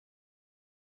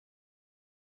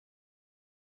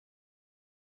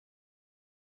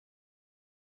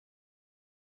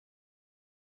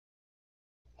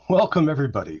Welcome,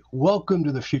 everybody. Welcome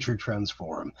to the Future Trends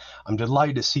Forum. I'm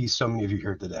delighted to see so many of you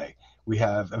here today. We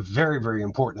have a very, very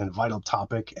important and vital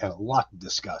topic and a lot to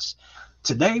discuss.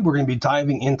 Today, we're going to be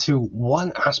diving into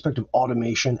one aspect of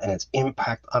automation and its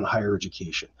impact on higher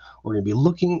education. We're going to be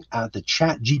looking at the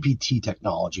ChatGPT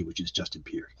technology, which has just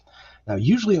appeared. Now,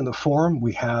 usually on the forum,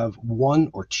 we have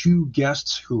one or two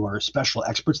guests who are special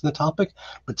experts in the topic,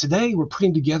 but today we're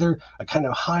putting together a kind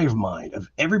of hive mind of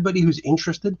everybody who's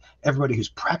interested, everybody who's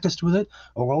practiced with it,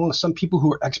 along with some people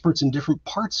who are experts in different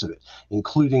parts of it,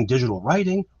 including digital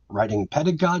writing, writing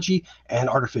pedagogy, and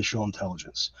artificial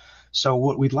intelligence. So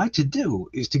what we'd like to do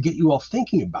is to get you all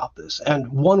thinking about this. And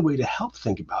one way to help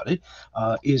think about it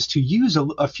is to use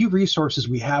a few resources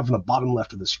we have in the bottom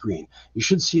left of the screen. You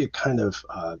should see a kind of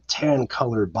tan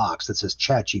colored box that says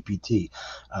ChatGPT,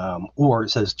 or it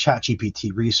says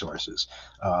ChatGPT resources.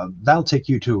 That'll take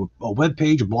you to a web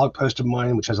page, a blog post of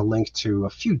mine, which has a link to a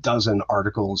few dozen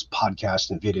articles, podcasts,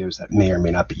 and videos that may or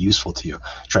may not be useful to you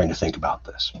trying to think about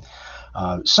this.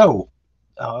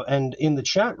 And in the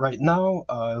chat right now,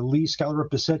 Lee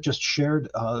Scalarup-Bissett just shared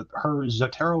her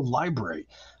Zotero library,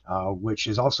 which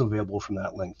is also available from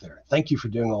that link there. Thank you for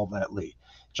doing all that, Lee.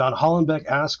 John Hollenbeck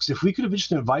asks if we could have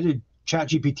just invited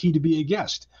ChatGPT to be a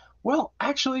guest. Well,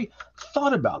 actually,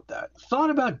 thought about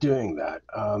doing that.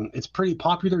 It's pretty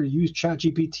popular to use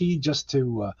ChatGPT just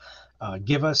to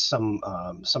give us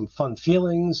some fun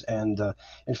feelings. And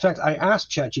in fact, I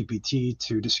asked ChatGPT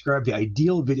to describe the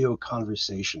ideal video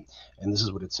conversation, and this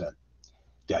is what it said.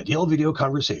 The ideal video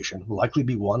conversation will likely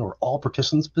be one where all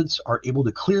participants are able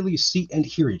to clearly see and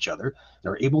hear each other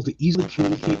and are able to easily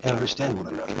communicate and understand one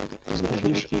another. In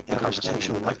addition, the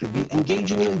conversation will likely be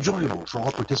engaging and enjoyable for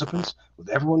all participants, with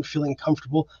everyone feeling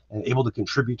comfortable and able to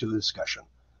contribute to the discussion.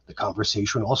 The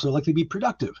conversation will also likely be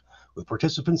productive, with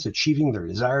participants achieving their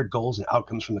desired goals and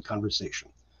outcomes from the conversation.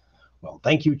 Well,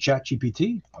 thank you,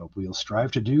 ChatGPT. We'll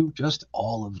strive to do just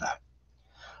all of that.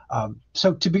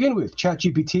 So to begin with,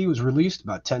 ChatGPT was released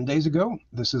about 10 days ago.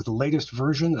 This is the latest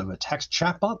version of a text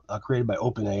chatbot created by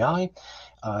OpenAI.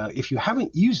 If you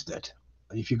haven't used it,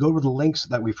 if you go to the links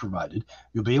that we've provided,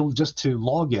 you'll be able just to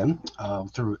log in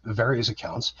through various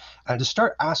accounts and to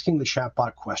start asking the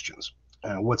chatbot questions.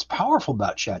 What's powerful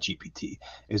about ChatGPT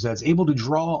is that it's able to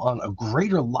draw on a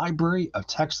greater library of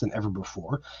text than ever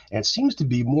before, and it seems to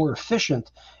be more efficient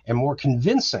and more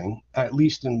convincing, at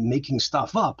least in making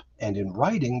stuff up and in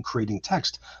writing, creating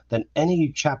text, than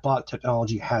any chatbot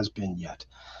technology has been yet.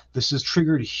 This has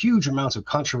triggered huge amounts of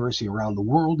controversy around the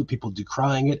world, people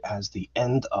decrying it as the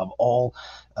end of all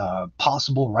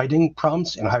possible writing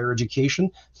prompts in higher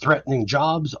education, threatening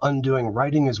jobs, undoing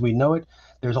writing as we know it.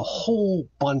 There's a whole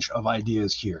bunch of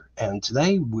ideas here, and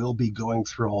today we'll be going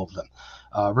through all of them.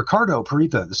 Ricardo,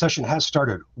 Parita, the session has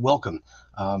started. Welcome.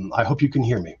 I hope you can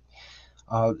hear me.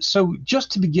 So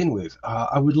just to begin with,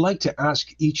 I would like to ask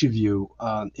each of you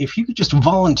if you could just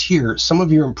volunteer some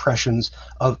of your impressions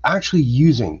of actually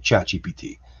using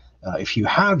ChatGPT. If you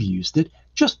have used it,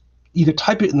 just either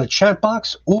type it in the chat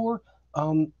box or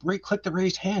click the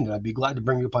raised hand, and I'd be glad to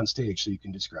bring you up on stage so you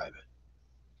can describe it.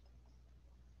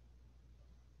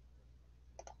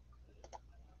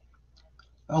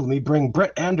 Oh, let me bring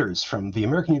Brett Anders from the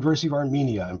American University of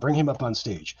Armenia and bring him up on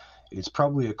stage. It's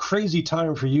probably a crazy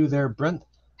time for you there, Brent.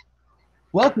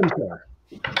 Welcome, sir.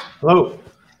 Hello.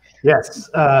 Yes.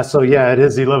 So yeah, it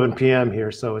is 11 p.m.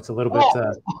 here, so it's a little bit.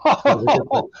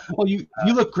 Well, you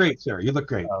look great, sir. You look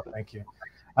great. Oh, thank you.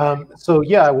 So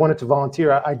yeah, I wanted to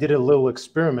volunteer. I did a little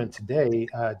experiment today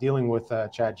dealing with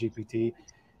ChatGPT,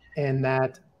 and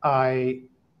that I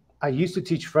used to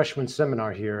teach freshman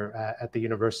seminar here at the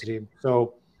university.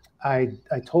 So I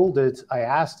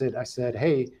asked it, I said,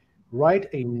 hey, write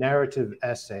a narrative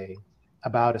essay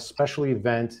about a special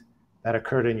event that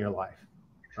occurred in your life,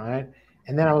 right?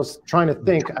 And then I was trying to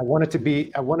think, I wanted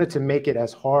to make it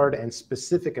as hard and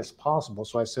specific as possible.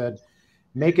 So I said,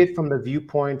 make it from the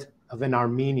viewpoint of an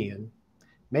Armenian,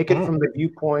 make it from the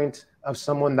viewpoint of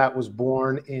someone that was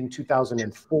born in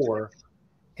 2004,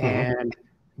 and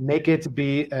make it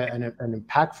be an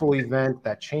impactful event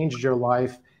that changed your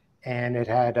life, and it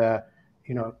had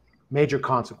major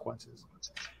consequences.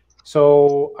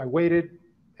 So I waited.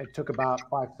 It took about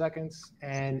 5 seconds,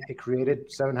 and it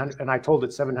created 700. And I told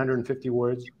it 750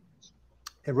 words.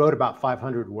 It wrote about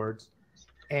 500 words,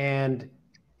 and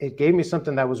it gave me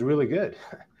something that was really good.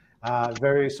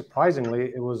 Very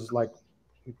surprisingly, it was like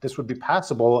this would be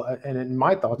passable, and in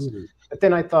my thoughts. But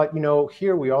then I thought,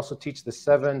 here we also teach the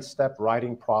 7-step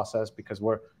writing process because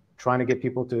we're trying to get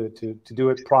people to do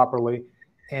it properly.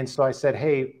 And so I said,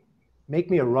 hey, make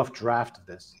me a rough draft of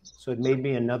this. So it made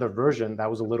me another version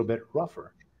that was a little bit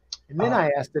rougher. And then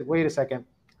I asked it, wait a second,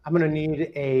 I'm going to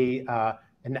need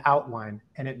an outline,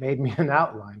 and it made me an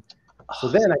outline. So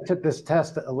then I took this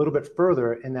test a little bit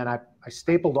further, and then I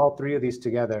stapled all three of these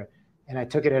together, and I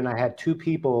took it, and I had two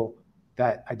people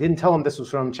that I didn't tell them this was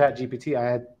from ChatGPT. I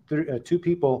had two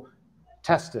people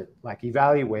test it, like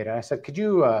evaluate it. I said, could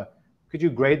you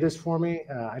grade this for me?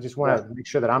 I just want to make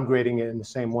sure that I'm grading it in the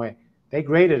same way. They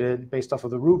graded it based off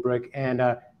of the rubric, and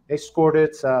they scored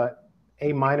it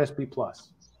A minus, B plus.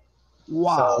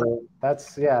 Wow. So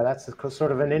that's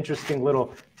sort of an interesting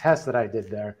little test that I did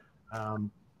there.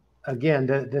 Again,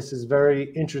 this is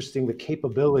very interesting, the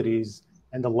capabilities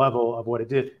and the level of what it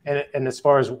did. And as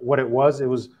far as what it was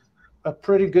a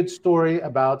pretty good story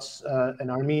about an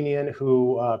Armenian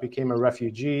who became a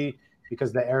refugee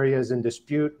because the area is in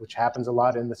dispute, which happens a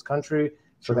lot in this country.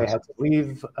 So they had to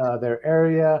leave their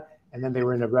area, and then they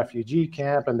were in a refugee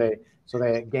camp, and they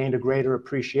gained a greater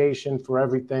appreciation for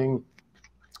everything.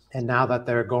 And now that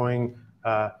they're going,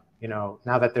 now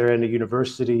that they're in a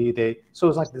university, so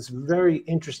it's like this very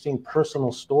interesting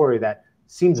personal story that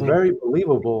seems very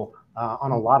believable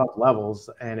on a lot of levels,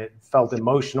 and it felt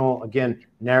emotional. Again,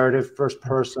 narrative, first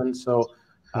person. So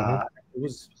it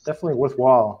was definitely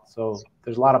worthwhile. So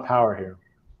there's a lot of power here.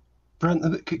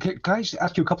 Brent, can I just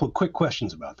ask you a couple of quick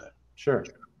questions about that? Sure.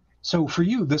 So for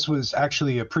you, this was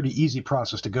actually a pretty easy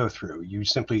process to go through. You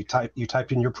simply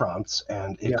typed in your prompts,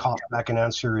 and it coughed back an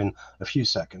answer in a few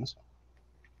seconds.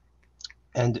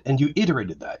 And you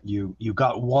iterated that. You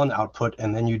got one output,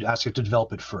 and then you'd ask it to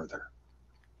develop it further.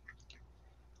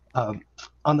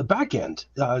 On the back end,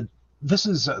 this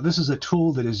is a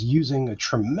tool that is using a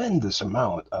tremendous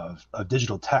amount of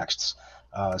digital texts.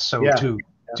 To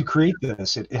create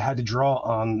this, it had to draw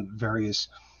on various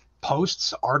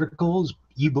posts, articles,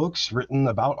 ebooks written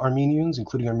about Armenians,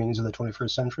 including Armenians of the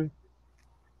 21st century?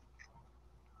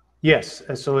 Yes.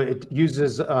 So it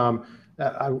uses, I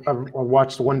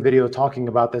watched one video talking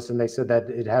about this, and they said that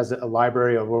it has a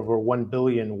library of over 1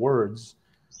 billion words.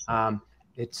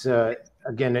 It's,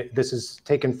 again, this is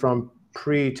taken from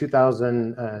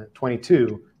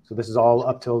pre-2022. So this is all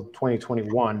up till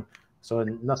 2021. So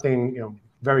nothing,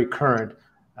 very current.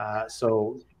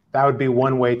 So that would be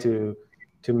one way to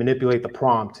manipulate the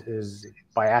prompt, is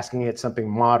by asking it something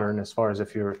modern, as far as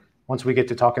once we get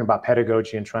to talking about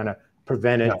pedagogy and trying to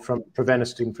prevent a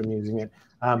student from using it.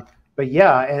 But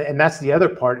yeah, and that's the other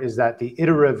part, is that the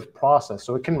iterative process.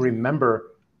 So it can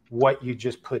remember what you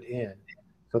just put in.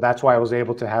 So that's why I was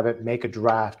able to have it make a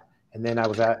draft, and then I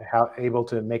was able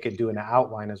to make it do an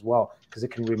outline as well, because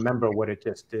it can remember what it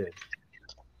just did.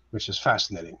 Which is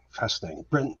fascinating.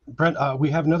 Brent, we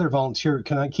have another volunteer.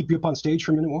 Can I keep you up on stage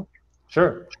for a minute more?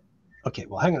 Sure. Okay,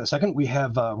 well, hang on a second. We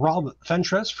have Rob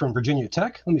Fentress from Virginia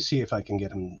Tech. Let me see if I can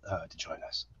get him to join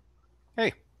us.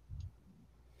 Hey.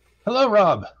 Hello,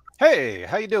 Rob. Hey,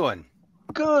 how you doing?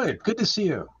 Good to see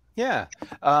you. Yeah.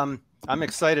 I'm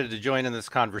excited to join in this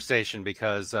conversation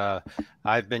because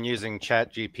I've been using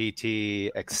ChatGPT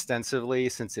extensively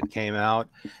since it came out,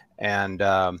 and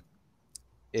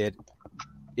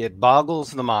it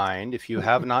boggles the mind. If you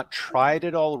have not tried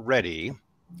it already,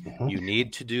 you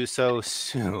need to do so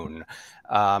soon.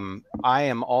 I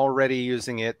am already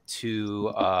using it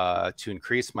to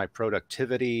increase my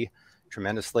productivity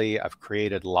tremendously. I've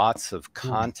created lots of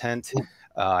content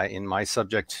in my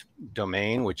subject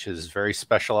domain, which is very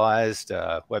specialized,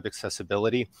 web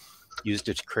accessibility. Used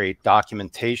it to create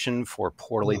documentation for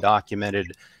poorly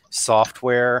documented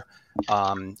software.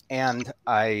 And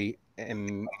I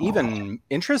am even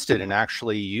interested in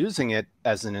actually using it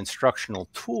as an instructional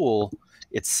tool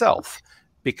itself,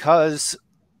 because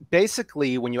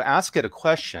basically when you ask it a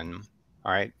question,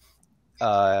 all right,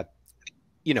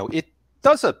 it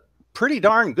does a pretty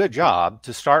darn good job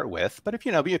to start with, but if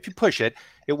you push it,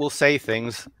 it will say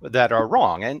things that are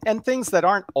wrong, and things that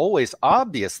aren't always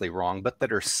obviously wrong, but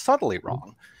that are subtly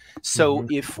wrong. So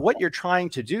if what you're trying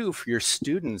to do for your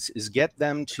students is get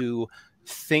them to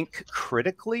think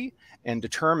critically and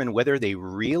determine whether they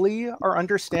really are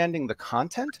understanding the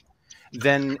content,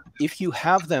 then if you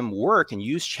have them work and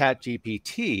use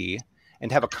ChatGPT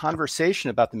and have a conversation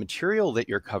about the material that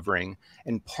you're covering,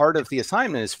 and part of the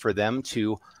assignment is for them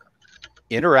to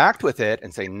interact with it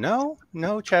and say, no,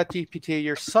 ChatGPT,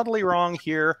 you're subtly wrong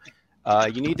here.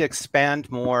 You need to expand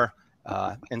more,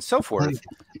 and so forth.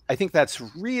 I think that's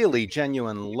really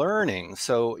genuine learning.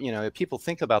 So, people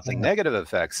think about the negative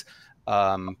effects,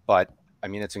 but I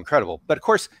mean, it's incredible. But of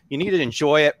course, you need to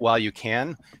enjoy it while you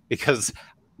can, because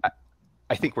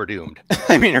I think we're doomed.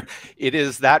 I mean, it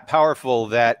is that powerful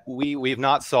that we've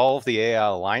not solved the AI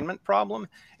alignment problem.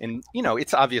 And,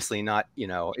 it's obviously not,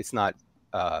 it's not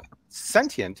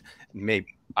sentient. Maybe,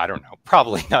 I don't know,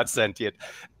 probably not sentient.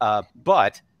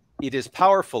 But it is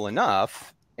powerful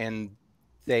enough, and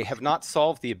they have not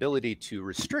solved the ability to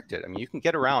restrict it. I mean, you can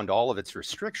get around all of its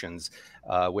restrictions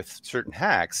with certain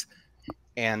hacks,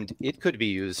 and it could be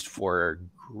used for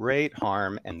great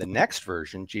harm. And the next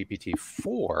version,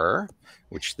 GPT-4,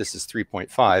 which this is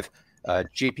 3.5,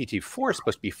 GPT-4 is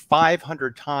supposed to be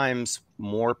 500 times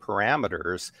more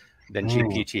parameters than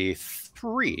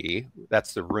GPT-3.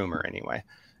 That's the rumor anyway.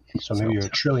 So maybe a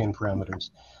trillion parameters.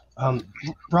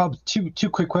 Rob, two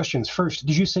quick questions. First,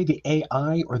 did you say the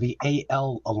AI or the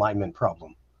AL alignment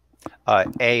problem?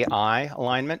 AI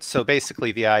alignment. So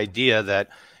basically the idea that,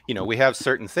 you know, we have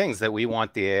certain things that we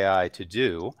want the AI to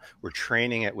do. We're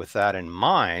training it with that in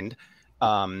mind.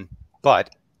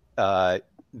 But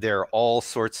there are all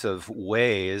sorts of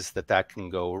ways that that can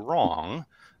go wrong.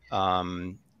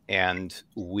 And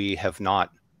we have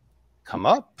not come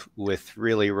up with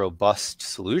really robust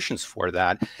solutions for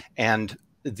that. And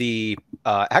the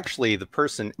actually the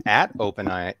person at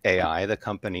OpenAI, the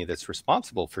company that's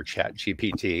responsible for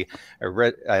ChatGPT,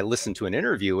 I listened to an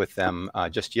interview with them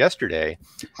just yesterday,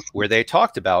 where they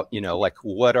talked about, you know, like,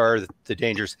 what are the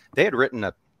dangers. They had written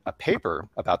a paper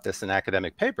about this, an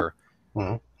academic paper,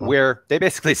 where they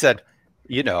basically said,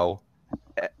 you know,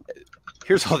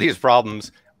 here's all these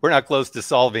problems, we're not close to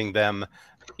solving them.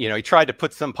 You know, he tried to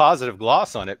put some positive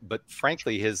gloss on it, but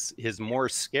frankly, his more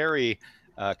scary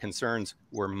concerns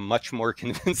were much more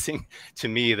convincing to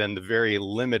me than the very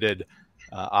limited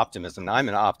optimism. I'm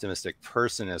an optimistic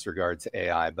person as regards to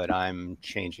AI, but I'm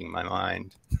changing my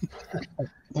mind.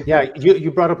 Yeah,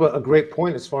 you brought up a great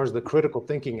point as far as the critical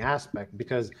thinking aspect,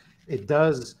 because it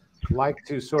does like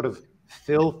to sort of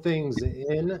fill things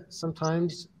in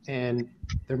sometimes, and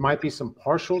there might be some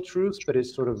partial truths, but it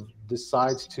sort of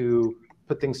decides to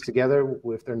put things together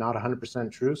if they're not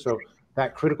 100% true. So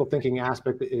that critical thinking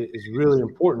aspect is really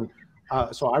important.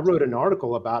 So I wrote an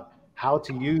article about how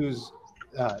to use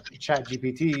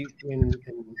ChatGPT in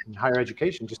higher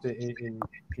education, just in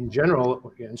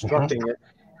general, instructing it.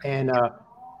 And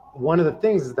one of the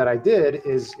things that I did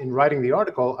is, in writing the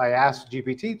article, I asked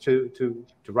GPT to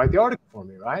write the article for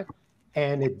me, right?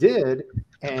 And it did.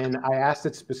 And I asked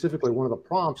it specifically, one of the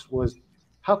prompts was,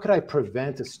 how could I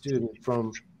prevent a student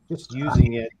from just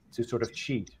using it to sort of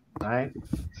cheat, right?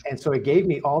 And so it gave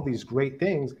me all these great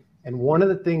things. And one of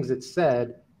the things it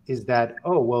said is that,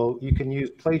 oh, well, you can use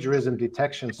plagiarism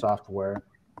detection software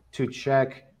to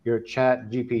check your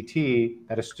ChatGPT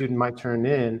that a student might turn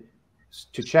in,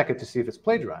 to check it to see if it's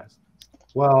plagiarized.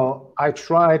 Well, I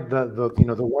tried the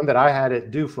one that I had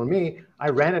it do for me. I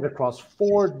ran it across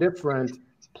 4 different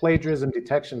plagiarism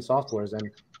detection softwares, and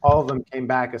all of them came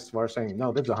back as far as saying,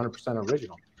 no, this is 100%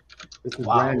 original. This is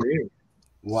brand new.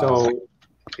 Wow. So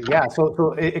yeah,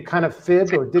 so it kind of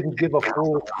fibbed, or didn't give a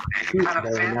full truth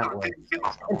there in that way.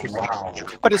 Interesting.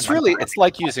 But it's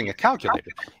like using a calculator.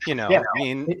 You know, yeah, I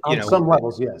mean, on some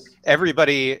levels, yes.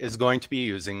 Everybody is going to be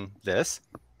using this,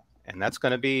 and that's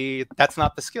not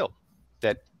the skill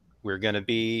that we're going to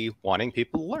be wanting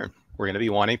people to learn. We're going to be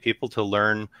wanting people to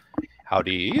learn how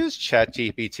to use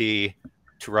ChatGPT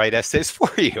to write essays for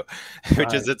you,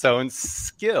 which is its own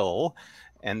skill.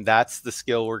 And that's the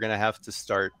skill we're going to have to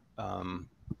start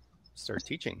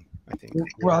teaching, I think.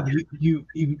 Rob, you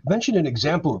mentioned an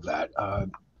example of that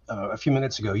a few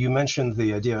minutes ago. You mentioned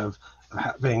the idea of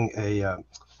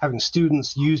having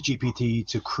students use GPT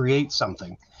to create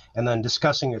something and then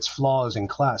discussing its flaws in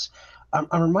class.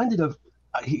 I'm reminded of,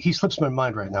 he slips my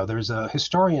mind right now. There's a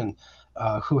historian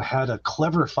who had a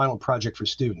clever final project for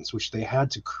students, which they had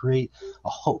to create a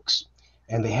hoax,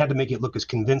 and they had to make it look as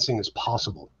convincing as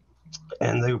possible.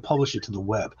 And they would publish it to the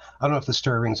web. I don't know if the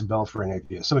story rings a bell for any of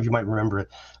you. Some of you might remember it.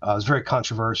 It was very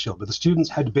controversial, but the students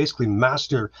had to basically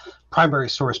master primary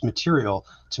source material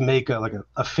to make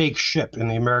a fake ship in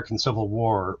the American Civil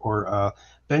War, or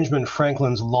Benjamin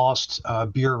Franklin's lost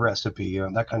beer recipe,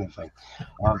 that kind of thing.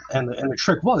 And the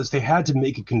trick was they had to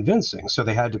make it convincing, so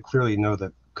they had to clearly know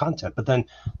the content. But then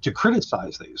to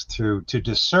criticize these, to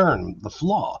discern the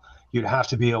flaw, you'd have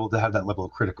to be able to have that level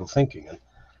of critical thinking. And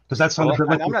because that's something.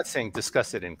 Well, I'm not saying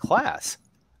discuss it in class.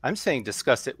 I'm saying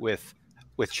discuss it with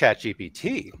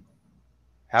ChatGPT.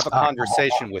 Have a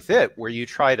conversation with it where you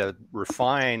try to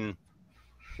refine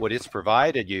what it's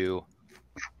provided you,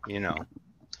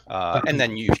 and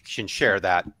then you can share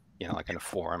that, like in a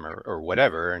forum or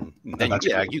whatever, and then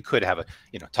you could have a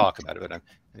talk about it. But I'm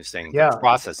just saying the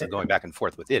process of going back and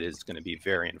forth with it is going to be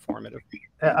very informative.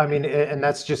 I mean, and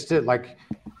that's just it. Like,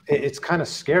 it's kind of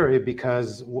scary,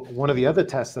 because one of the other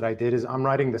tests that I did is, I'm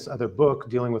writing this other book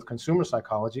dealing with consumer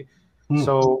psychology.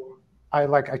 So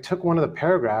I took one of the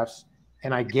paragraphs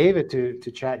and I gave it to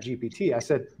ChatGPT. I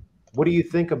said, what do you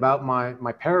think about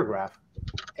my paragraph?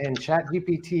 and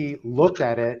ChatGPT looked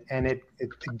at it, and it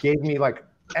gave me like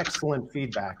excellent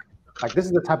feedback. Like, this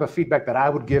is the type of feedback that I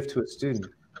would give to a student.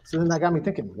 So then that got me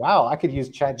thinking, wow, I could use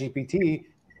ChatGPT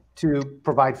to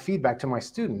provide feedback to my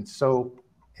students. So,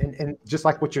 and just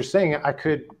like what you're saying, I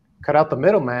could cut out the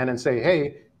middleman and say,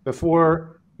 hey,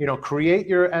 before, create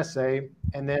your essay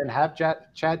and then have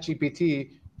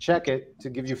ChatGPT check it to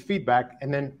give you feedback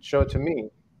and then show it to me,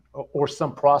 or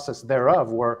some process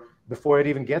thereof where before it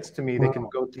even gets to me, they can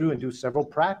go through and do several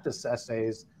practice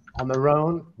essays on their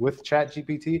own with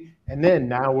ChatGPT. And then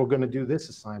now we're going to do this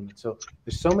assignment. So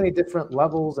there's so many different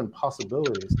levels and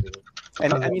possibilities to it.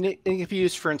 And I mean, it can be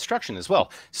used for instruction as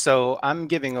well. So I'm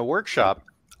giving a workshop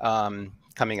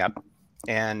coming up,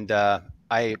 and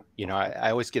I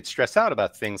always get stressed out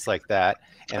about things like that.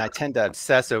 And I tend to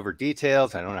obsess over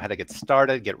details. I don't know how to get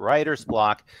started, get writer's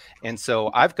block. And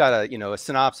so I've got a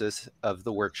synopsis of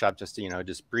the workshop,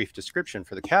 just brief description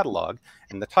for the catalog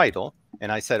and the title.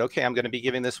 And I said, okay, I'm going to be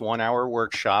giving this 1 hour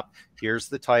workshop. Here's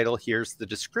the title. Here's the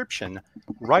description.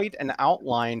 Write an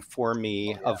outline for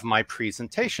me of my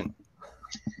presentation.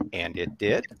 And it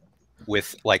did,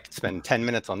 with spend 10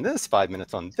 minutes on this, 5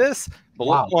 minutes on this,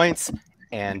 bullet points.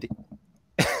 And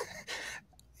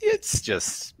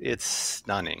it's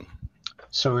stunning.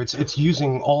 So it's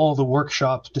using all the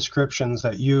workshop descriptions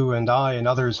that you and I and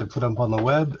others have put up on the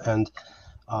web and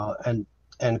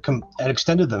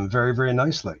extended them very, very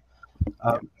nicely.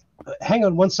 Hang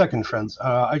on 1 second, friends.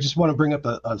 I just want to bring up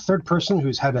a third person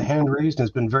who's had a hand raised and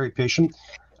has been very patient.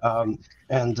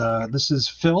 This is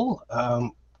Phil.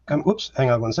 Oops,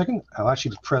 hang on 1 second. I'll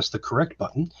actually press the correct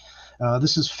button.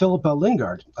 This is Philip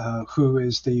Lingard, who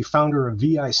is the founder of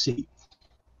VIC.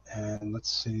 And let's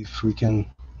see if we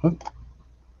can.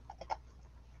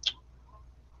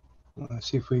 Let's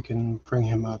see if we can bring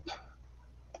him up.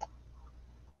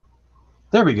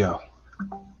 There we go.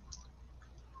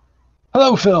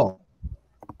 Hello, Phil.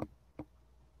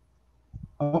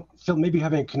 Oh, Phil may be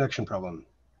having a connection problem.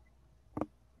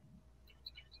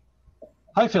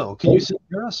 Hi, Phil. Can you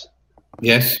hear us?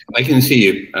 Yes, I can see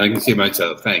you. I can see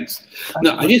myself. Thanks.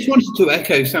 No, I just wanted to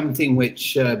echo something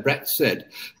which Brett said,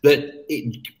 that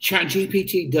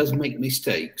ChatGPT does make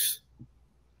mistakes.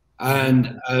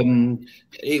 And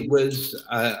it was,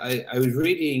 I was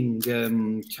reading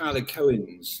Tyler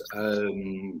Cohen's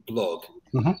blog.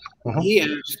 He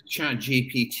asked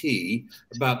ChatGPT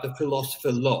about the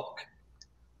philosopher Locke,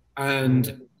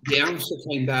 and the answer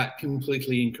came back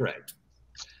completely incorrect.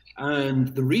 And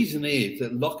the reason is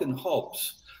that Locke and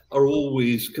Hobbes are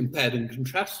always compared and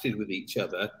contrasted with each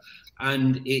other.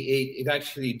 And it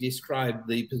actually described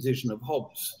the position of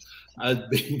Hobbes as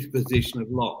being the position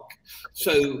of Locke.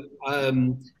 So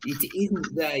it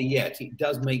isn't there yet. It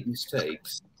does make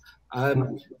mistakes.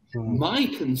 My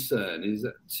concern is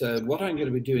that what I'm going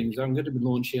to be doing is I'm going to be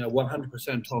launching a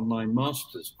 100% online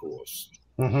master's course.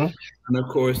 And of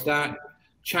course, that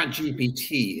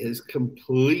ChatGPT has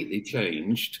completely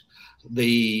changed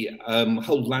the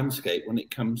whole landscape when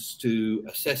it comes to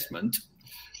assessment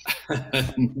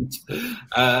and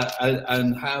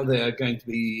how they are going to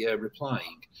be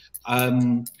replying.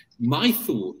 My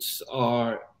thoughts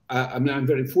are, I mean, I'm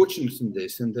very fortunate in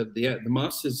this, and that the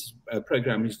master's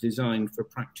program is designed for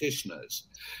practitioners,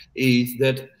 is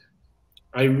that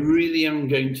I really am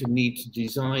going to need to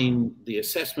design the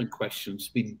assessment questions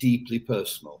to be deeply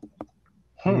personal.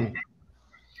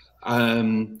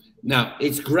 Now,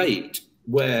 it's great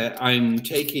where I'm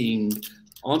taking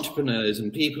entrepreneurs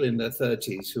and people in their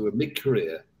 30s who are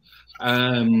mid-career,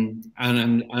 and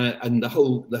the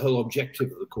whole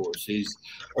objective of the course is,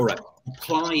 all right,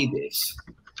 apply this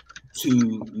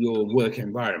to your work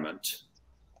environment.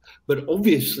 But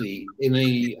obviously, in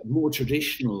a more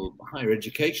traditional higher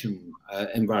education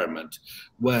environment,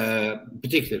 where,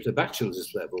 particularly at the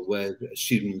bachelor's level, where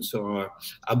students are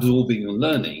absorbing and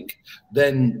learning,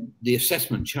 then the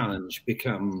assessment challenge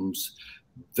becomes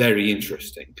very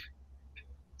interesting.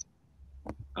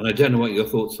 And I don't know what your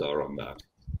thoughts are on that.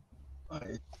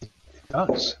 It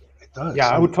does. It does. Yeah,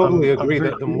 I would totally agree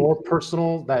that the more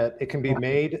personal that it can be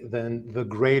made, then the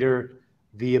greater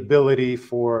the ability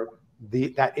for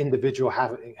that individual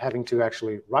having to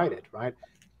actually write it, right?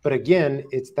 But again,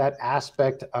 it's that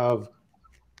aspect of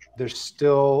there's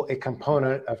still a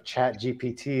component of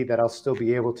ChatGPT that I'll still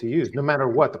be able to use, no matter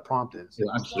what the prompt is.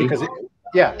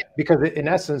 Yeah, because in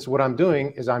essence, what I'm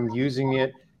doing is I'm using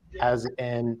it as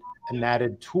an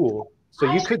added tool.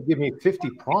 So you could give me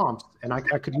 50 prompts, and I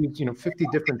could use 50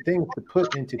 different things to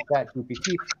put into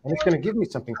ChatGPT, and it's going to give me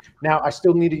something. Now, I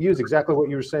still need to use exactly what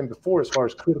you were saying before, as far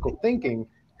as critical thinking,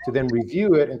 to then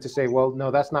review it and to say, well, no,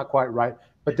 that's not quite right.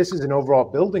 But this is an overall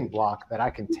building block that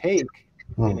I can take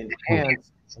and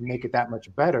enhance and make it that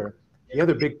much better. The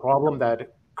other big problem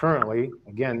that currently,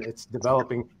 again, it's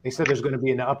developing, they said there's going to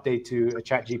be an update to a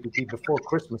ChatGPT before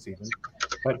Christmas even,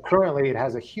 but currently it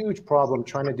has a huge problem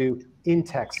trying to do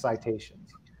in-text citations,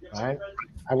 right?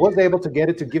 I was able to get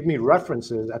it to give me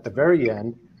references at the very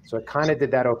end, so it kind of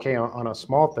did that okay on a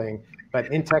small thing,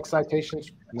 but in-text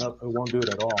citations, no, it won't do it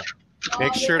at all.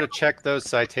 Make sure to check those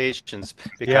citations,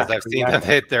 because I've seen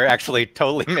that they're actually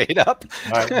totally made up.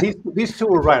 Right. These two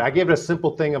were right. I gave it a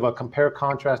simple thing of a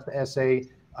compare-contrast essay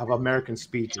of American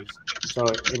speeches. So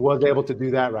it was able to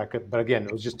do that, right? But again,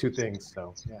 it was just two things.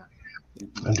 So, yeah.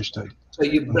 Understood. So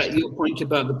your point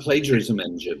about the plagiarism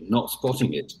engine, not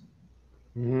spotting it.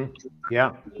 Mm-hmm.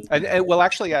 Yeah. And well,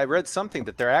 actually, I read something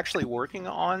that they're actually working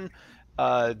on,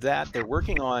 they're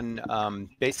working on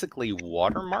basically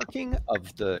watermarking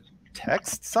of the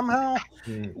text somehow,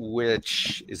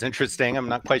 which is interesting. I'm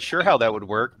not quite sure how that would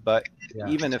work, but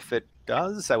even if it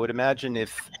does, I would imagine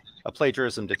if a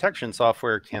plagiarism detection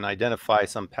software can identify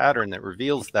some pattern that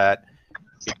reveals that,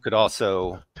 it could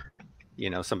also, you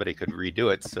know, somebody could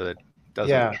redo it so that it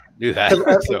doesn't do that.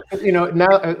 So, you know,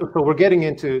 now so we're getting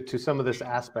into some of this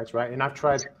aspects, right? And I've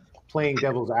tried playing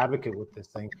devil's advocate with this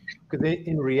thing, because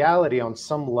in reality, on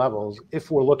some levels, if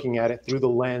we're looking at it through the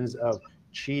lens of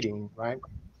cheating, right?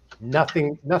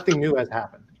 Nothing new has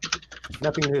happened.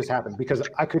 Nothing new has happened, because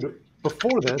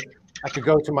before this, I could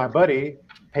go to my buddy,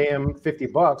 pay him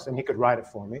 $50, and he could write it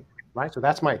for me, right? So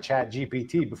that's my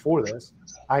ChatGPT before this.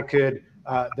 I could,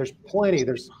 there's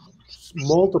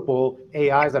multiple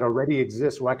AIs that already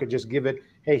exist where I could just give it,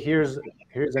 hey, here's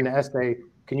an essay.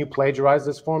 Can you plagiarize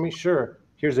this for me? Sure.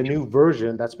 Here's a new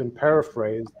version that's been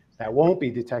paraphrased that won't be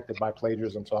detected by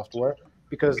plagiarism software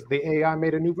because the AI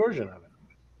made a new version of it.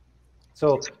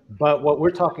 So, but what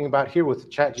we're talking about here with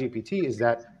ChatGPT is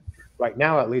that right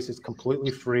now, at least, it's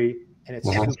completely free and it's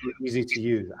super easy to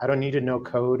use. I don't need to know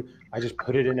code. I just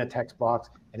put it in a text box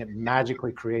and it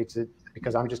magically creates it,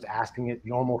 because I'm just asking it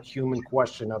normal human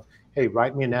question of, hey,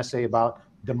 write me an essay about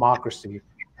democracy.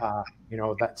 You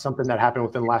know, that's something that happened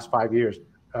within the last 5 years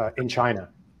in China.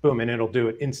 Boom, and it'll do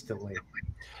it instantly.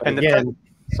 And again,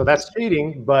 so that's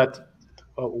cheating, but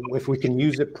if we can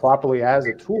use it properly as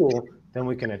a tool, then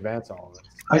we can advance all of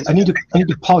this. I need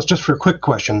to pause just for a quick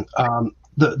question.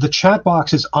 The chat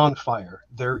box is on fire.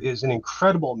 There is an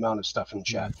incredible amount of stuff in the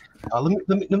chat.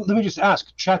 Let me just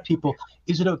ask, chat people,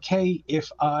 is it okay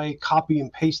if I copy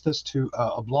and paste this to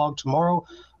a blog tomorrow?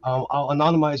 I'll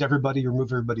anonymize everybody,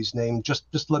 remove everybody's name. Just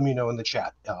let me know in the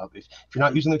chat. If you're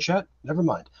not using the chat, never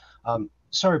mind.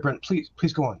 Sorry, Brent,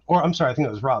 please go on. Or I'm sorry, I think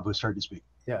it was Rob who started to speak.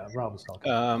 Yeah, Rob was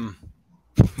talking.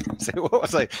 What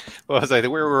was I?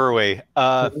 Where were we?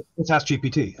 Let's ask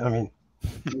GPT. I mean,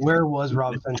 where was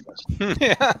Rob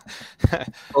Yeah.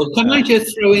 Well, can I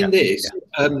just throw in this?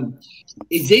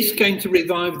 Is this going to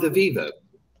revive the Vivo?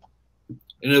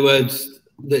 In other words,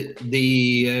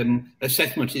 the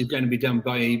assessment is going to be done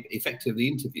by effectively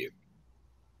interview.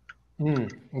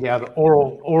 Yeah, the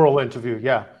oral interview.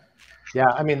 Yeah.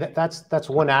 I mean, that's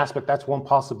one aspect. That's one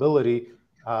possibility.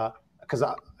 Because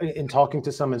in talking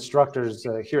to some instructors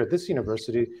here at this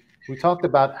university, we talked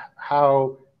about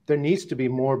how there needs to be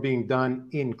more being done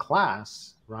in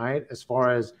class, right? As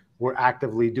far as we're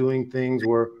actively doing things,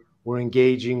 we're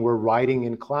engaging, we're writing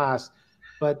in class.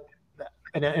 But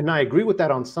and I agree with that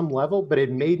on some level, but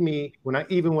it made me, when I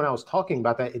was talking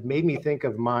about that, it made me think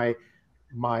of my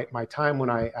time when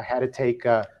I had to take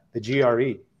the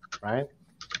GRE, right?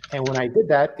 And when I did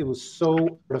that, it was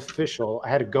so artificial. I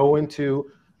had to go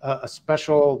into a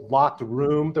special locked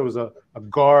room. There was a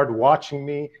guard watching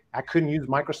me. I couldn't use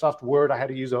Microsoft Word. I had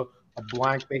to use a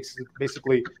blank,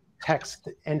 basically text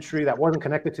entry that wasn't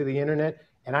connected to the internet.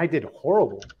 And I did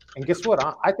horrible. And guess what?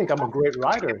 I think I'm a great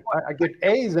writer. I get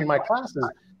A's in my classes,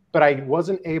 but I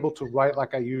wasn't able to write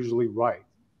like I usually write.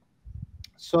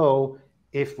 So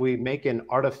if we make an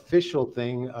artificial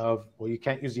thing of, well, you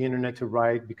can't use the internet to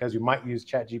write because you might use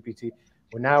ChatGPT,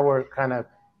 well, now we're kind of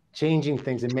changing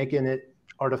things and making it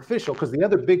artificial. Because the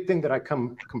other big thing that I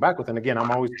come back with, and again,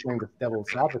 I'm always playing the devil's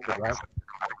advocate, right,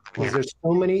 is there's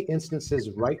so many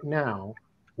instances right now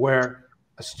where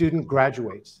a student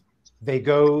graduates, they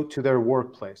go to their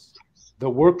workplace. The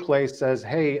workplace says,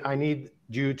 hey, I need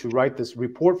you to write this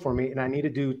report for me, and I need to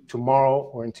do tomorrow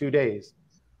or in 2 days.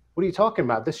 What are you talking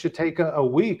about? This should take a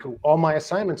week. All my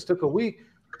assignments took a week.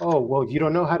 Oh, well, you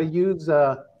don't know how to use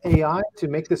AI to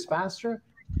make this faster?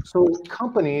 So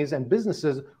companies and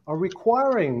businesses are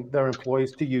requiring their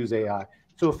employees to use AI.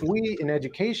 So if we in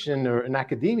education or in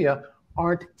academia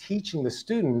aren't teaching the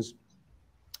students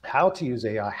how to use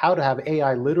AI, how to have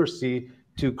AI literacy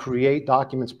to create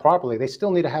documents properly, they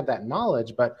still need to have that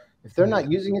knowledge, but If they're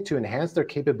not using it to enhance their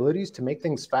capabilities, to make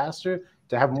things faster,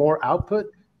 to have more output,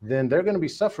 then they're going to be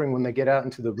suffering when they get out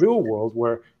into the real world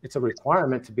where it's a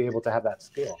requirement to be able to have that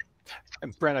skill.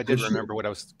 And Brent, I did remember what I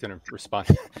was going to respond.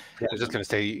 I was just going to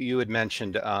say, you had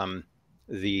mentioned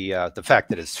the fact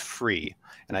that it's free,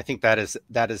 and I think that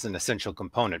is an essential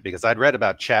component, because I'd read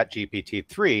about ChatGPT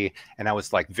 3 and I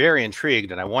was like very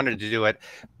intrigued and I wanted to do it,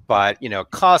 but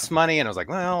it costs money, and I was like,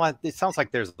 well, it sounds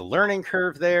like there's the learning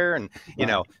curve there, and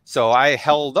so I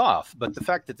held off. But the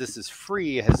fact that this is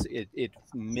free it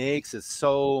makes it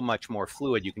so much more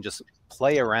fluid. You can just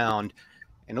play around,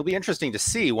 and it'll be interesting to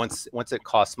see once it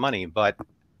costs money. But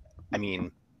I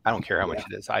mean, I don't care how much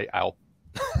it is. I'll.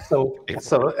 So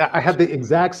I had the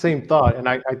exact same thought, and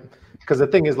I because the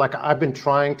thing is, like, I've been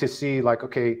trying to see, like,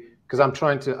 okay, because I'm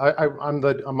trying to,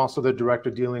 I'm also the director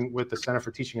dealing with the Center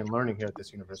for Teaching and Learning here at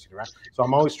this university, right? So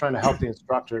I'm always trying to help the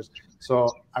instructors. So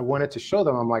I wanted to show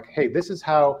them, I'm like, hey, this is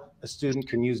how a student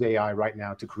can use AI right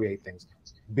now to create things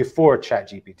before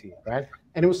ChatGPT, right?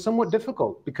 And it was somewhat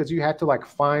difficult because you had to like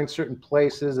find certain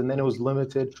places, and then it was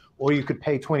limited, or you could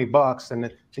pay $20 and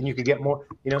then you could get more,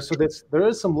 so there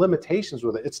is some limitations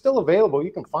with it. It's still available,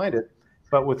 you can find it,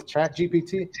 but with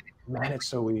ChatGPT, man, it's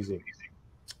so easy.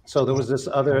 So there was this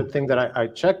other thing that I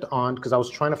checked on, because I was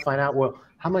trying to find out, well,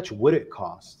 how much would it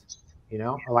cost?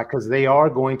 Like, because they are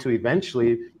going to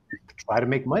eventually try to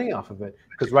make money off of it.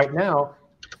 Because right now,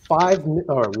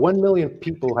 1 million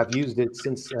people have used it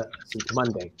since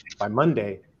Monday. By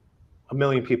Monday, 1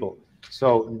 million people.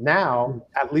 So now,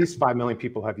 at least 5 million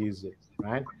people have used it,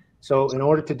 right? So in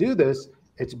order to do this,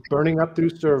 it's burning up through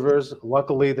servers.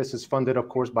 Luckily, this is funded, of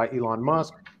course, by Elon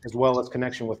Musk, as well as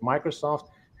connection with Microsoft.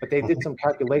 But they did some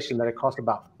calculation that it costs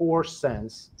about 4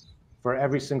 cents for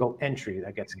every single entry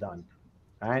that gets done,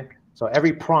 right? So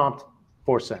every prompt,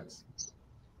 4 cents.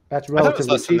 That's relatively cheap. I thought it was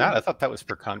less than that. I thought that was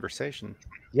per conversation.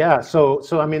 Yeah. So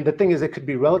I mean, the thing is, it could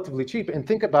be relatively cheap. And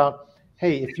think about,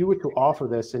 hey, if you were to offer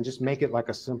this and just make it like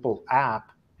a simple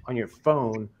app on your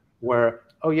phone where,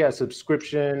 oh yeah,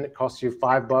 subscription, it costs you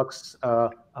 $5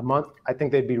 a month. I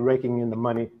think they'd be raking in the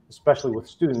money, especially with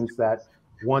students that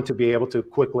want to be able to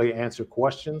quickly answer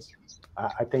questions.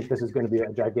 I think this is going to be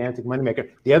a gigantic moneymaker.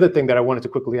 The other thing that I wanted to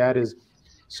quickly add is,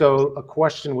 so a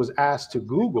question was asked to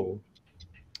Google,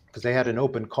 because they had an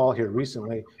open call here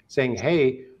recently, saying,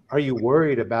 hey, are you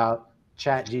worried about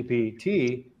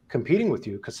ChatGPT competing with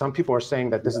you? Because some people are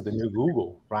saying that this is the new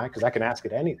Google, right? Because I can ask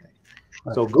it anything.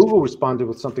 So Google responded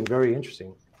with something very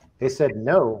interesting. They said,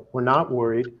 no, we're not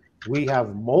worried. We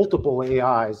have multiple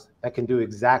AIs that can do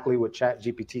exactly what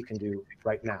ChatGPT can do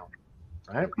right now,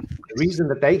 right? The reason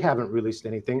that they haven't released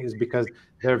anything is because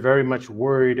they're very much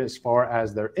worried as far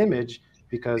as their image,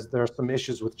 because there are some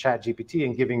issues with ChatGPT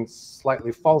and giving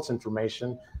slightly false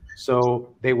information.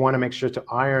 So they want to make sure to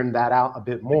iron that out a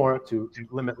bit more to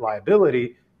limit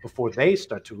liability before they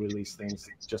start to release things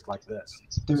just like this.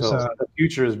 So the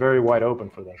future is very wide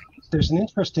open for this. There's an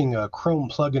interesting Chrome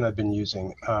plugin I've been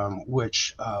using,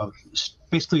 which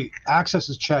basically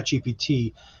accesses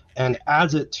ChatGPT and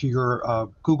adds it to your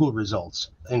Google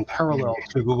results in parallel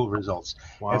to Google results.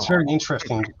 Wow. It's very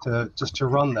interesting to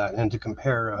run that and to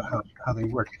compare how they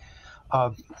work.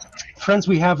 Friends,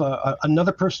 we have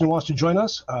another person who wants to join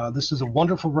us. This is a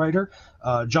wonderful writer,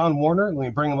 John Warner. Let me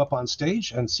bring him up on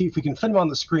stage and see if we can fit him on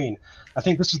the screen. I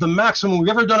think this is the maximum we've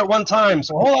ever done at one time,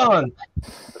 so hold on.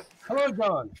 Hello,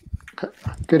 John.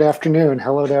 Good afternoon.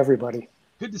 Hello to everybody.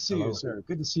 Good to see you, sir.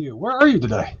 Good to see you. Where are you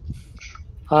today?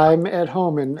 I'm at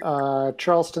home in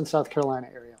Charleston, South Carolina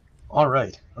area. All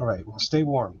right. Well, stay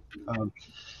warm.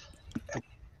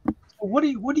 What are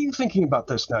you thinking about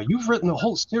this now? You've written a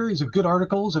whole series of good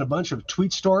articles and a bunch of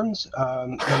tweet storms.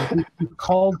 You've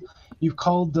called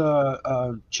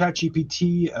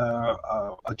ChatGPT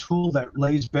a tool that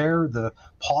lays bare the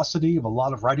paucity of a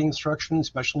lot of writing instruction,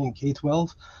 especially in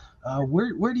K-12.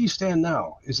 Where do you stand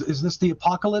now? Is this the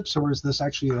apocalypse, or is this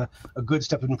actually a good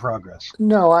step in progress?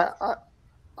 No,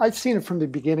 I've seen it from the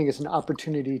beginning as an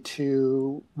opportunity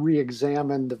to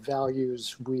re-examine the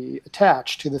values we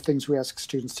attach to the things we ask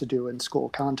students to do in school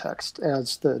context,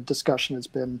 as the discussion has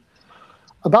been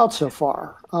about so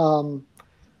far. I'm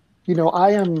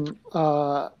not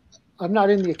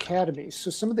in the academy,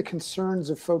 so some of the concerns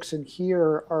of folks in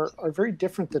here are very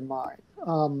different than mine.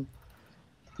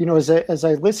 As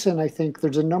I listen, I think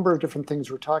there's a number of different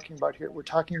things we're talking about here. We're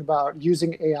talking about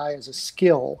using AI as a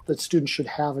skill that students should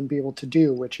have and be able to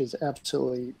do, which is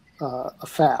absolutely a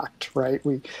fact, right?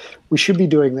 We should be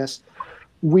doing this.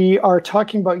 We are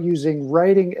talking about using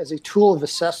writing as a tool of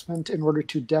assessment in order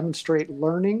to demonstrate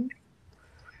learning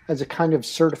as a kind of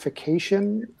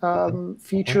certification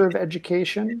feature of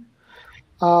education.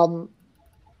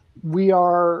 we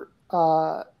are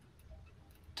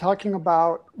talking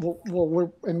about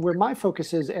where my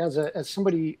focus is as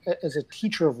a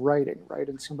teacher of writing, right,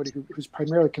 and somebody who's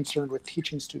primarily concerned with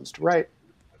teaching students to write.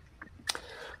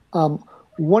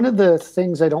 One of the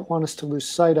things I don't want us to lose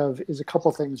sight of is a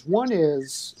couple things. One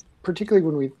is, particularly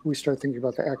when we start thinking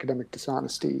about the academic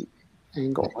dishonesty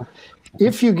angle,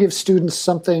 if you give students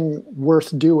something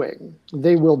worth doing,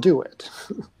 they will do it.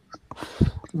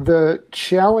 The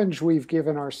challenge we've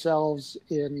given ourselves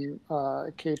in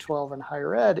K-12 and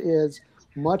higher ed is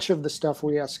much of the stuff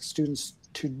we ask students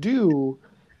to do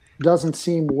doesn't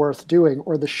seem worth doing,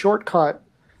 or the shortcut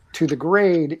to the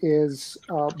grade is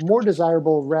more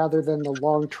desirable rather than the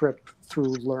long trip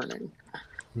through learning.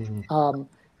 Mm-hmm.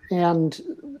 And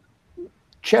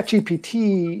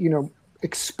ChatGPT,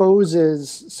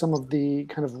 exposes some of the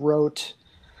kind of rote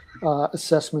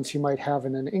assessments you might have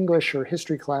in an English or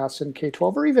history class in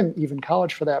K-12, or even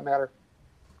college for that matter,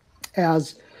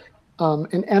 as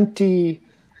an empty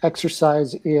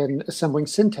exercise in assembling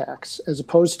syntax, as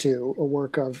opposed to a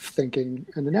work of thinking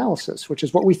and analysis, which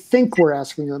is what we think we're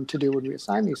asking them to do when we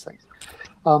assign these things.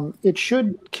 It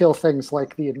should kill things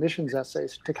like the admissions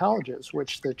essays to colleges,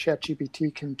 which the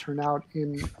ChatGPT can turn out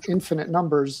in infinite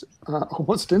numbers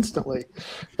almost instantly,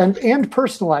 and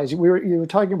personalize. You were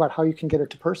talking about how you can get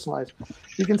it to personalize.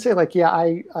 You can say like, yeah,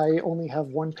 I only have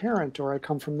one parent, or I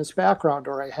come from this background,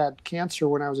 or I had cancer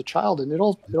when I was a child, and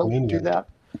it'll do that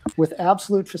with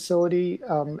absolute facility,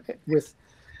 with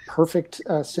perfect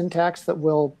syntax that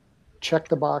will check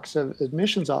the box of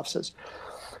admissions offices.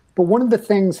 But one of the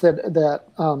things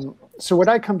so what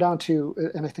I come down to,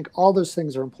 and I think all those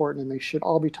things are important and they should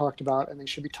all be talked about, and they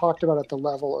should be talked about at the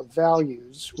level of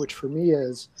values, which for me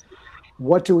is,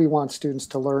 what do we want students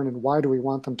to learn and why do we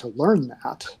want them to learn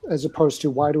that, as opposed to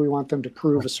why do we want them to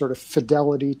prove a sort of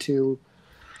fidelity to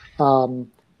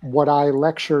what I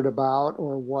lectured about,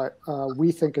 or what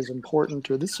we think is important,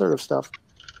 or this sort of stuff,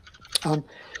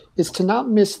 is to not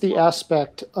miss the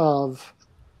aspect of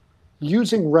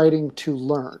using writing to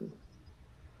learn.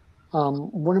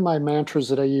 One of my mantras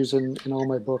that I use in all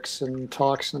my books and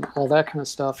talks and all that kind of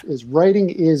stuff is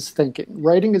writing is thinking.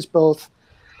 Writing is both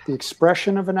the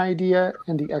expression of an idea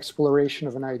and the exploration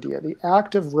of an idea. The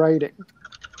act of writing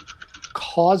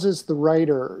causes the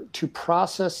writer to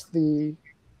process the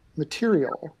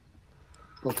material,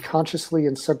 both consciously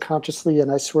and subconsciously,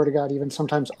 and I swear to God, even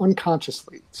sometimes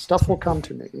unconsciously. Stuff will come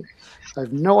to me. I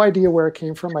have no idea where it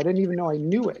came from. I didn't even know I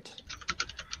knew it.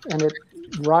 And it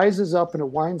rises up and it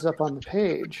winds up on the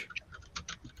page.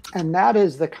 And that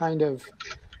is the kind of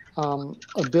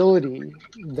ability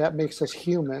that makes us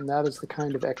human. That is the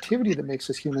kind of activity that makes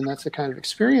us human. That's the kind of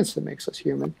experience that makes us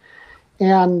human.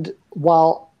 And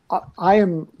while I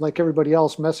am, like everybody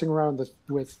else, messing around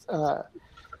with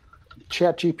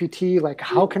ChatGPT, like,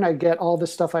 how can I get all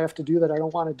this stuff I have to do that I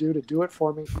don't want to do it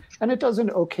for me? And it does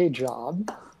an okay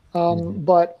job.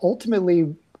 But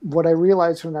ultimately, what I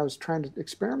realized when I was trying to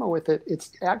experiment with it,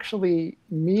 it's actually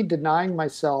me denying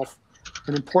myself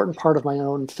an important part of my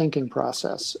own thinking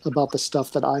process about the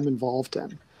stuff that I'm involved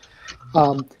in.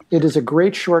 It is a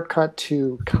great shortcut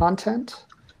to content,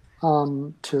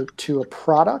 to a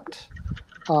product.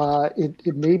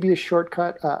 It may be a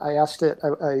shortcut. I asked it,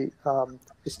 I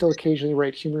still occasionally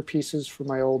write humor pieces for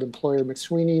my old employer,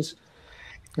 McSweeney's.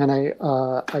 And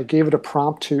I gave it a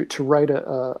prompt to write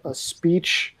a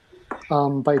speech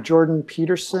by Jordan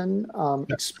Peterson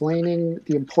explaining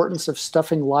the importance of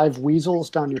stuffing live weasels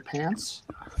down your pants.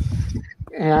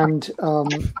 And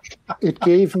it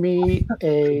gave me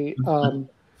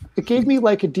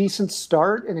like a decent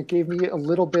start, and it gave me a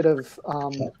little bit of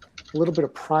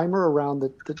primer around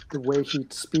the way he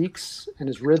speaks and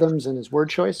his rhythms and his word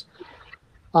choice.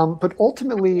 But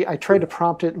ultimately, I tried to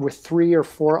prompt it with 3 or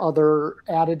 4 other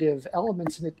additive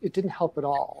elements, and it didn't help at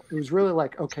all. It was really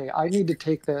like, okay, I need to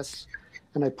take this,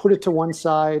 and I put it to one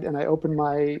side, and I opened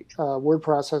my word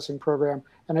processing program,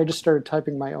 and I just started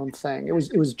typing my own thing. It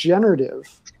was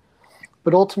generative,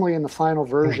 but ultimately in the final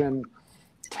version,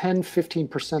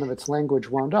 10-15% of its language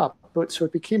wound up. So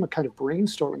it became a kind of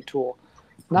brainstorming tool,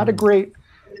 not a great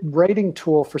writing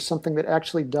tool for something that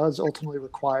actually does ultimately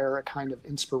require a kind of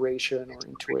inspiration or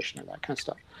intuition or that kind of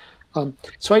stuff.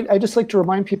 So I just like to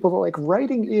remind people that, like,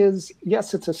 writing is,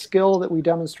 yes, it's a skill that we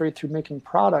demonstrate through making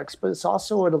products, but it's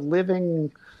also a living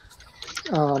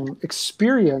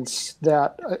experience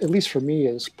that, at least for me,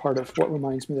 is part of what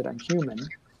reminds me that I'm human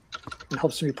and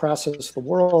helps me process the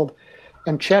world.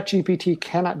 And ChatGPT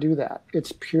cannot do that.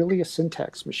 It's purely a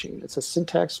syntax machine. It's a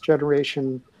syntax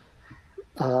generation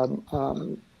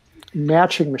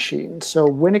matching machine. So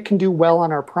when it can do well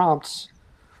on our prompts,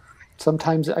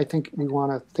 Sometimes I think we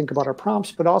want to think about our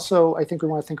prompts, but also I think we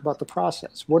want to think about the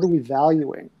process. What are we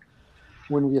valuing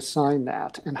when we assign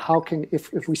that? And how can,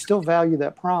 if we still value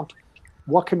that prompt,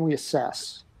 what can we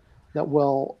assess that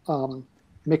will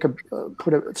make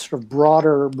put a sort of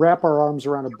broader, wrap our arms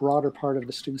around a broader part of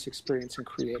the student's experience in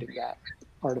creating that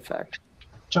artifact?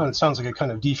 John, it sounds like a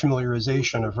kind of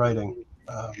defamiliarization of writing,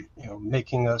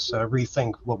 making us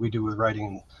rethink what we do with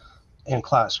writing in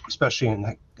class, especially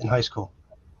in high school.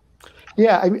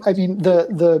 Yeah, I mean,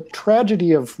 the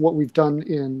tragedy of what we've done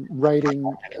in writing,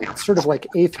 sort of like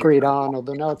 8th grade on,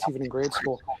 although now it's even in grade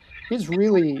school, is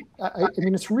really, I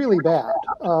mean, it's really bad.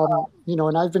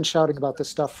 And I've been shouting about this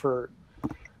stuff for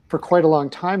quite a long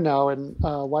time now, and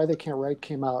Why They Can't Write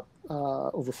came out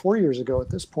over 4 years ago at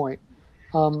this point.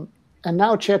 And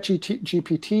now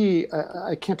ChatGPT,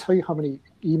 I can't tell you how many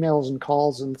emails and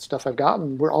calls and stuff I've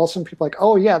gotten where all of a sudden people are like,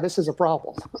 oh yeah, this is a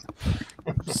problem.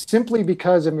 Simply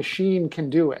because a machine can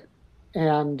do it.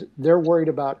 And they're worried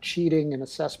about cheating and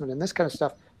assessment and this kind of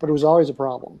stuff, but it was always a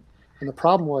problem. And the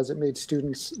problem was it made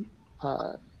students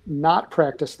not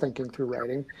practice thinking through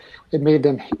writing. It made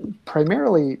them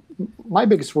primarily, my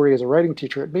biggest worry as a writing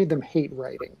teacher, it made them hate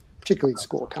writing, particularly in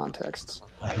school contexts.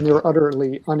 And they were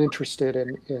utterly uninterested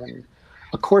in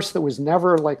a course that was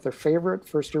never like their favorite.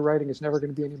 First year writing is never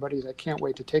going to be anybody's. I can't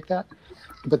wait to take that.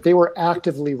 But they were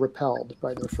actively repelled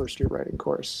by their first year writing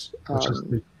course. Which is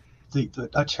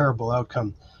a terrible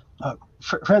outcome.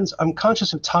 Friends, I'm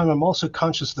conscious of time. I'm also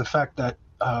conscious of the fact that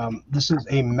this is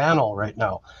a manual right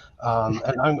now.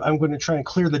 And I'm going to try and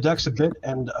clear the decks a bit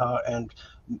and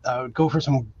go for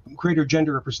some greater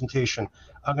gender representation.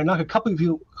 I'm going to knock a couple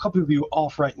of you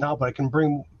off right now, but I can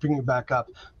bring you back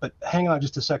up. But hang on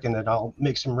just a second, and I'll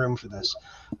make some room for this.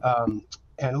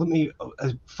 And let me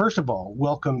first of all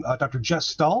welcome Dr. Jess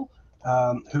Stahl,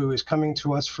 who is coming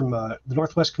to us from the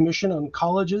Northwest Commission on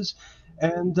Colleges.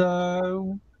 And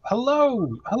hello,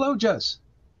 Jess.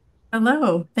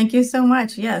 Hello, thank you so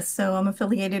much. Yes, so I'm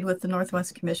affiliated with the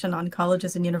Northwest Commission on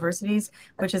Colleges and Universities,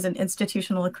 which is an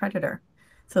institutional accreditor.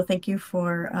 So thank you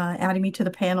for adding me to the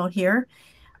panel here.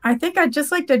 I think I'd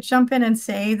just like to jump in and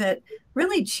say that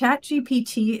really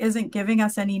ChatGPT isn't giving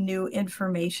us any new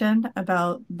information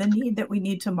about the need that we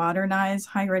need to modernize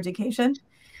higher education,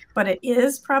 but it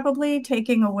is probably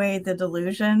taking away the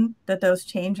delusion that those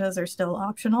changes are still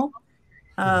optional.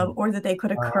 Or that they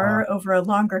could occur over a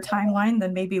longer timeline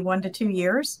than maybe 1 to 2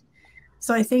 years.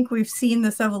 So I think we've seen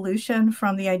this evolution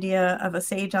from the idea of a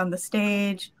sage on the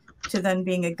stage to then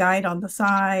being a guide on the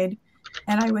side.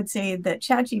 And I would say that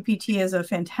ChatGPT is a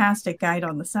fantastic guide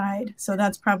on the side. So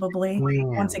that's probably,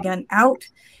 once again, out.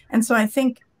 And so I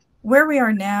think where we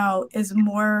are now is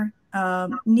more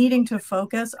needing to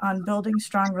focus on building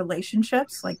strong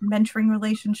relationships, like mentoring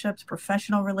relationships,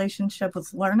 professional relationships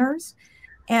with learners,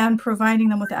 and providing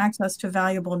them with access to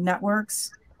valuable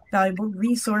networks, valuable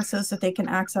resources that they can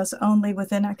access only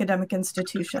within academic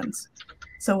institutions.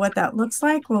 So what that looks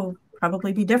like will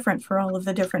probably be different for all of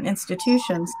the different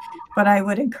institutions, but I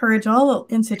would encourage all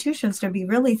institutions to be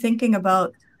really thinking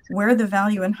about where the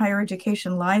value in higher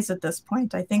education lies at this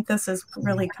point. I think this is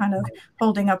really kind of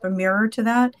holding up a mirror to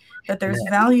that there's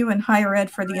value in higher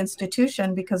ed for the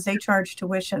institution because they charge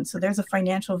tuition. So there's a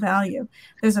financial value.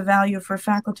 There's a value for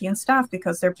faculty and staff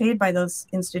because they're paid by those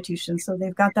institutions. So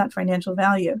they've got that financial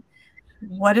value.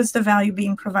 What is the value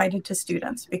being provided to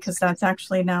students? Because that's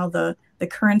actually now the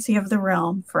currency of the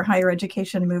realm for higher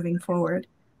education moving forward.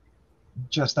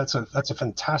 Jess, that's a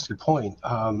fantastic point.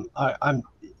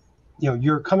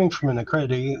 You're coming from an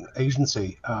accrediting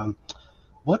agency.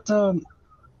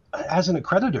 As an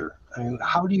accreditor, I mean,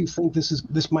 how do you think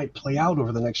this might play out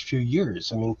over the next few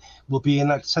years? I mean, will it be in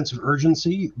that sense of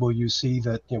urgency? Will you see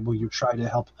that? Will you try to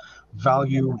help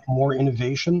value more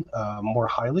innovation more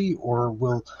highly, or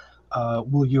will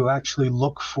you actually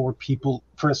look for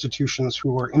institutions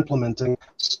who are implementing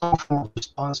some form of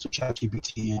response to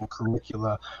ChatGPT in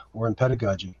curricula or in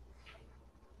pedagogy?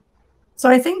 So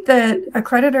I think that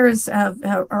accreditors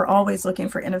are always looking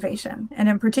for innovation. And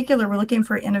in particular, we're looking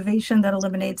for innovation that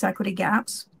eliminates equity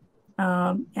gaps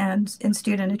and in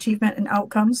student achievement and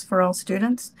outcomes for all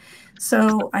students.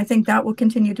 So I think that will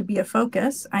continue to be a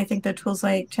focus. I think that tools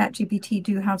like ChatGPT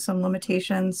do have some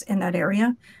limitations in that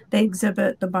area. They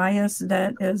exhibit the bias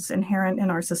that is inherent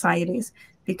in our societies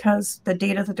because the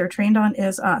data that they're trained on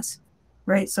is us,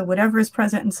 right? So whatever is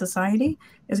present in society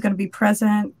is going to be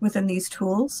present within these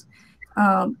tools.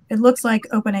 It looks like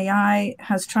OpenAI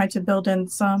has tried to build in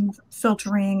some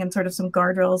filtering and sort of some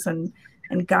guardrails and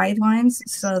and guidelines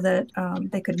so that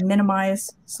they could minimize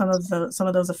some of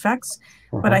those effects.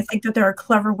 But I think that there are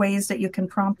clever ways that you can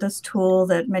prompt this tool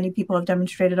that many people have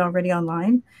demonstrated already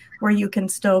online, where you can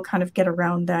still kind of get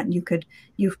around that. And you could,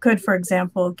 for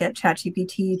example, get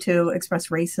ChatGPT to express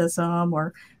racism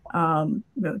or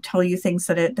tell you things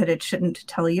that it shouldn't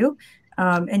tell you.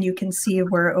 And you can see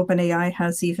where OpenAI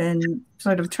has even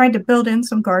sort of tried to build in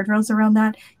some guardrails around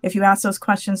that. If you ask those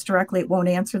questions directly, it won't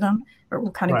answer them, or it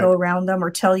will kind of go around them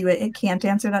or tell you it can't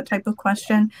answer that type of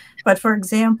question. But for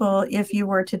example, if you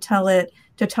were to tell it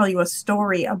to tell you a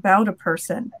story about a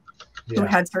person who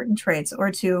had certain traits,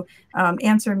 or to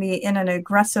answer me in an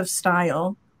aggressive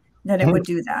style, then it would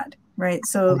do that, right?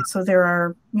 So there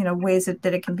are ways that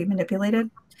it can be manipulated.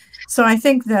 So I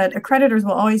think that accreditors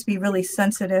will always be really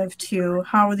sensitive to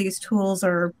how these tools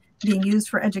are being used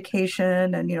for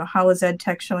education, and how is ed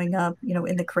tech showing up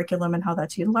in the curriculum and how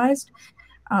that's utilized.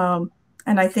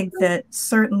 And I think that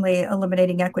certainly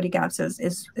eliminating equity gaps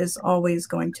is always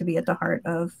going to be at the heart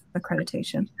of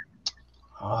accreditation.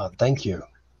 Thank you.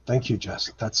 Thank you,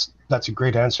 Jess. That's a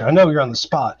great answer. I know you're on the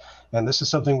spot, and this is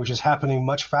something which is happening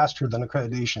much faster than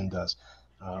accreditation does.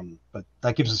 But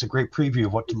that gives us a great preview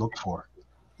of what to look for.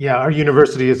 Yeah, our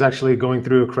university is actually going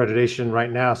through accreditation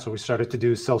right now. So we started to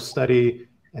do self-study,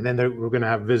 and then we're going to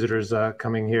have visitors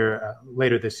coming here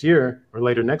later this year or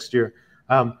later next year.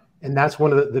 And that's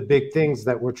one of the big things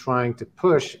that we're trying to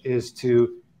push, is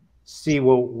to see,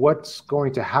 well, what's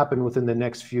going to happen within the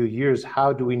next few years?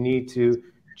 How do we need to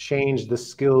change the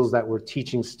skills that we're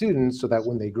teaching students so that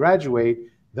when they graduate,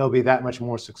 they'll be that much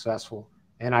more successful?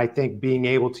 And I think being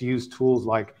able to use tools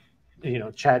like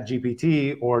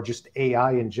ChatGPT or just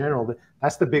AI in general,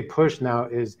 that's the big push now,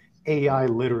 is AI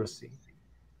literacy.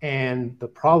 And the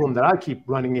problem that I keep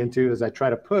running into as I try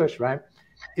to push, right,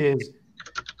 is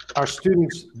our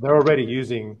students, they're already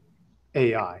using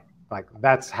AI. Like,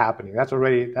 that's happening. That's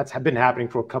been happening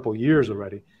for a couple of years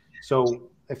already. So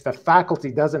if the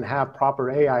faculty doesn't have proper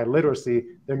AI literacy,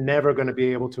 they're never going to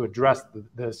be able to address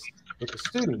this with the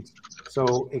students.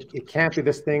 So it can't be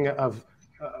this thing of,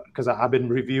 because I've been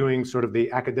reviewing sort of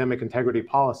the academic integrity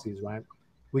policies, right?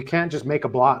 We can't just make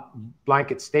a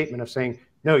blanket statement of saying,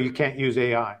 no, you can't use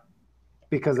AI,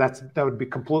 because that would be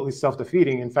completely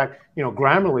self-defeating. In fact,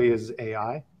 Grammarly is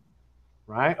AI,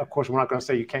 right? Of course, we're not going to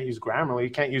say you can't use Grammarly.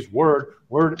 You can't use Word.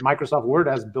 Microsoft Word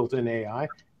has built-in AI.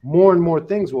 More and more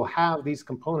things will have these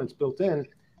components built in.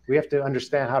 We have to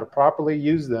understand how to properly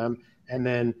use them, and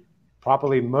then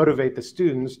properly motivate the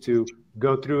students to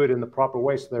go through it in the proper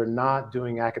way, so they're not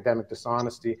doing academic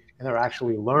dishonesty and they're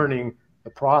actually learning the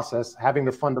process, having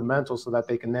the fundamentals, so that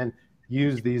they can then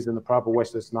use these in the proper way.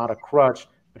 So it's not a crutch,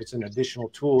 but it's an additional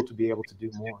tool to be able to do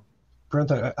more.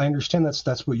 Brent, I understand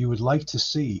that's what you would like to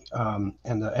see,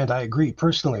 and I agree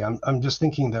personally. I'm just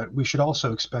thinking that we should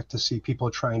also expect to see people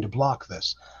trying to block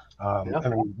this. I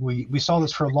mean, we saw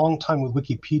this for a long time with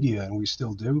Wikipedia, and we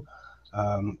still do.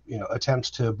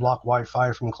 Attempts to block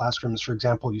Wi-Fi from classrooms, for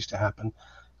example, used to happen.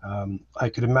 I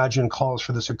could imagine calls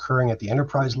for this occurring at the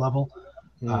enterprise level.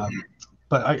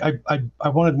 But I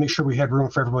wanted to make sure we had room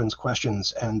for everyone's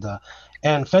questions. And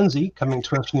Anne Fenzi, coming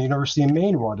to us from the University of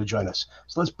Maine, wanted to join us.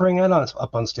 So let's bring Anne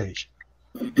up on stage.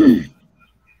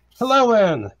 Hello,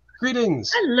 Anne.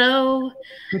 Greetings. Hello.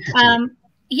 Good to see you.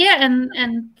 Yeah,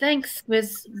 and thanks.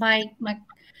 Was my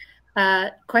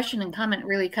question and comment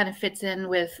really kind of fits in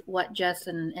with what Jess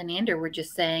and Ander were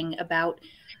just saying about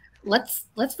let's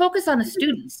focus on the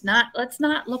students. Let's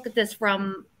not look at this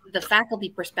from the faculty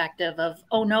perspective of,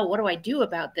 oh no, what do I do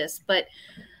about this? But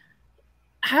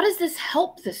how does this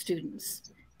help the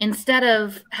students instead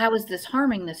of how is this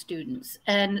harming the students?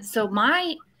 And so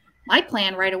my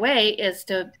plan right away is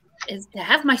to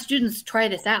have my students try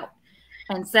this out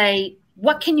and say,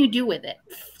 what can you do with it?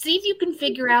 See if you can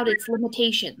figure out its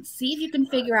limitations. See if you can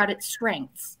figure out its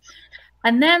strengths.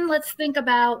 And then let's think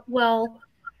about, well,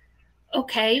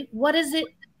 okay, what is it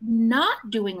not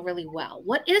doing really well?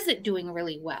 What is it doing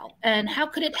really well? And how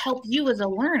could it help you as a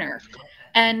learner?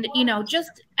 And,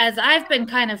 just as I've been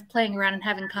kind of playing around and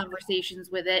having conversations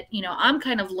with it, I'm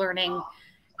kind of learning,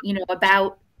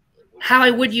 about how I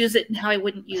would use it and how I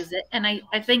wouldn't use it. And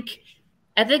I think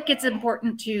it's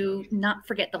important to not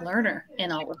forget the learner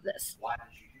in all of this.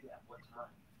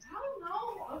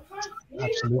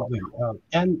 Absolutely.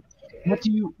 And what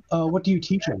do you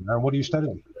teach in, or what are you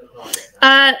studying?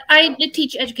 I did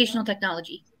teach educational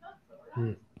technology.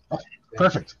 Oh,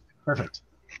 perfect.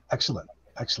 Excellent.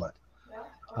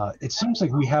 It seems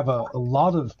like we have a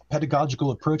lot of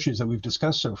pedagogical approaches that we've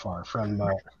discussed so far, from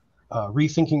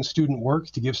rethinking student work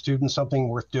to give students something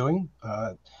worth doing,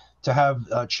 to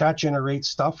have chat generate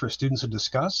stuff for students to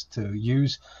discuss, to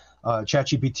use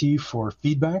ChatGPT for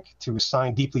feedback, to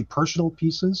assign deeply personal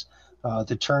pieces,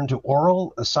 to turn to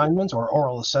oral assignments or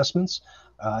oral assessments,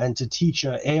 and to teach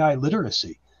AI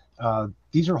literacy.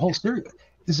 These are whole series.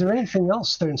 Is there anything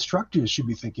else that instructors should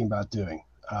be thinking about doing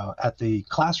at the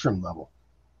classroom level?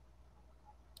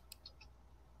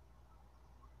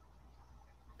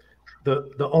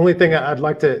 The only thing I'd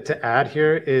like to add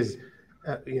here is,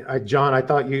 John, I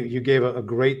thought you gave a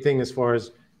great thing as far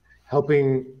as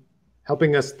helping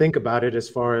us think about it as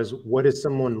far as what is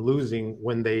someone losing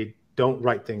when they don't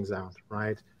write things out,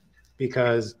 right?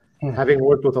 Because having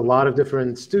worked with a lot of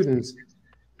different students,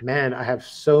 man, I have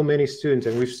so many students,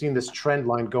 and we've seen this trend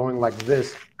line going like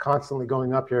this, constantly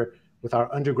going up here with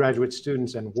our undergraduate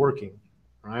students and working,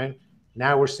 right?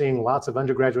 Now we're seeing lots of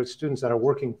undergraduate students that are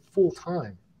working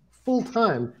full-time,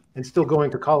 and still going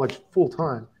to college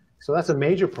full-time. So that's a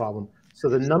major problem. So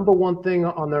the number one thing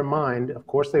on their mind, of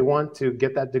course, they want to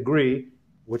get that degree,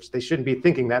 which they shouldn't be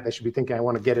thinking that. They should be thinking, I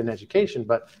want to get an education,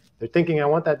 but they're thinking, I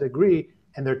want that degree,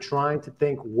 and they're trying to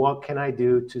think, what can I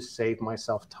do to save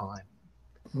myself time?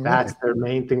 That's their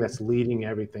main thing that's leading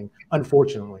everything,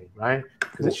 unfortunately, right?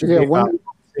 Because it should be about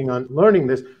focusing on learning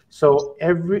this. So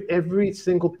every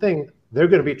single thing, they're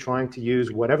going to be trying to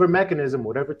use whatever mechanism,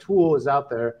 whatever tool is out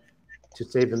there to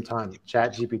save them time.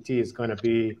 ChatGPT is going to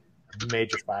be a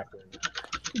major factor in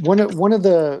that. One of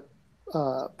the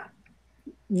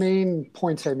main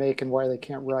points I make and why they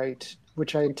can't write,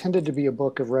 which I intended to be a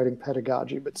book of writing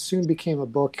pedagogy, but soon became a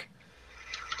book.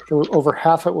 Over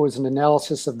half it was an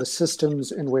analysis of the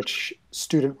systems in which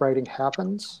student writing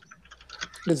happens,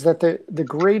 is that the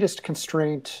greatest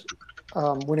constraint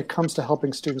when it comes to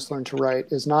helping students learn to write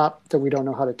is not that we don't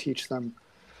know how to teach them.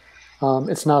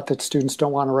 It's not that students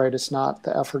don't want to write. It's not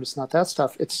the effort. It's not that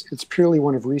stuff. It's purely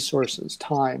one of resources,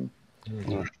 time.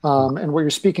 And what you're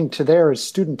speaking to there is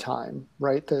student time,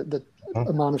 right? The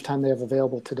amount of time they have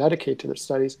available to dedicate to their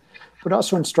studies, but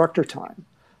also instructor time.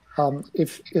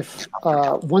 If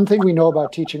one thing we know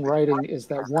about teaching writing is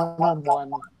that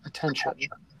one-on-one attention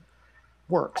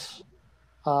works.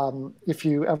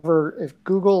 If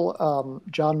Google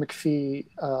John McPhee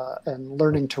and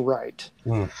learning to write,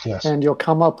 yes. and you'll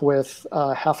come up with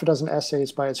half a dozen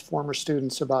essays by his former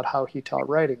students about how he taught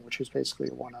writing, which is basically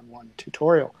a one-on-one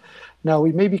tutorial. Now,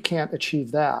 we maybe can't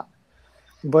achieve that,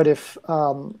 but if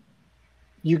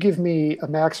you give me a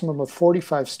maximum of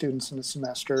 45 students in a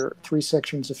semester, 3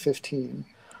 sections of 15,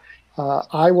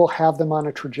 I will have them on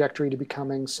a trajectory to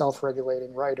becoming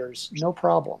self-regulating writers, no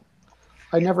problem.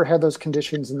 I never had those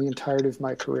conditions in the entirety of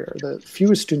my career. The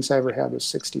fewest students I ever had was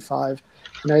 65,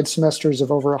 and I had semesters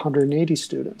of over 180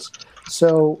 students.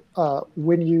 So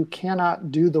when you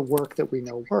cannot do the work that we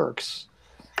know works,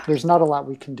 there's not a lot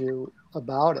we can do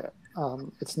about it.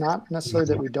 It's not necessarily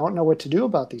that we don't know what to do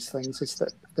about these things. It's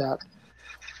that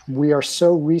we are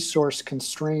so resource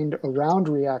constrained around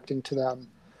reacting to them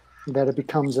that it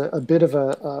becomes a bit of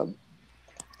a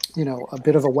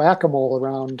whack-a-mole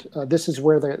around. This is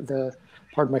where the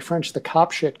pardon my French, the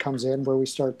cop shit comes in, where we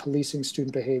start policing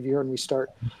student behavior and we start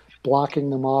blocking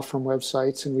them off from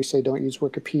websites, and we say don't use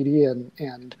Wikipedia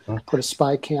and put a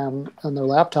spy cam on their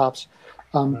laptops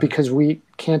because we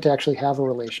can't actually have a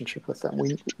relationship with them.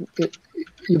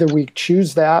 Either we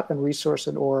choose that and resource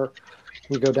it, or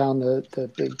we go down the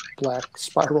big black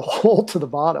spiral hole to the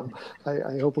bottom.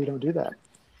 I hope we don't do that.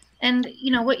 And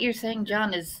what you're saying,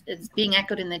 John, is being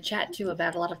echoed in the chat too,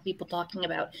 about a lot of people talking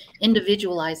about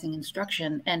individualizing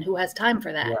instruction and who has time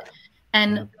for that. Yeah.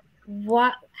 And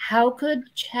how could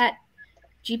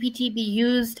ChatGPT be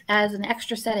used as an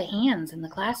extra set of hands in the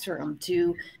classroom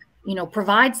to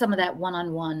provide some of that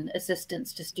one-on-one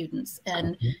assistance to students?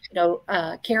 And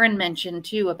Karen mentioned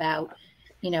too about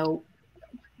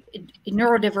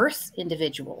neurodiverse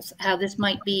individuals, how this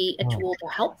might be a tool to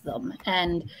help them.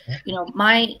 And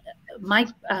my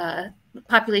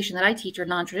population that I teach are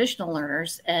non-traditional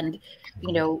learners, and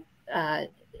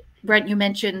Brent, you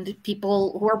mentioned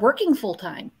people who are working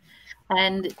full-time,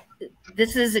 and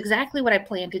this is exactly what I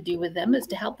plan to do with them, is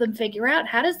to help them figure out,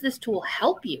 how does this tool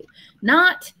help you,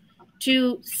 not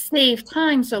to save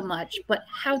time so much, but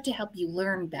how to help you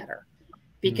learn better.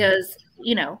 Because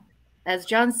as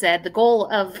John said, the goal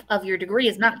of your degree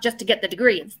is not just to get the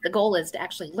degree. The goal is to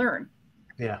actually learn.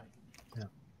 Yeah.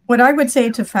 What I would say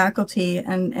to faculty,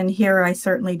 and here I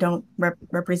certainly don't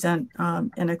represent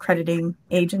an accrediting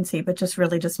agency, but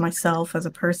just myself as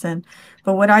a person.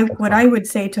 But what I would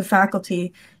say to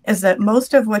faculty is that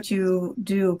most of what you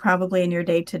do probably in your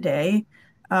day-to-day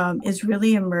is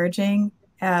really emerging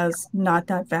as not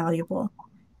that valuable.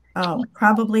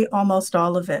 Probably almost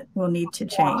all of it will need to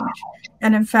change.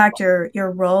 And in fact,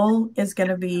 your role is going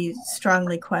to be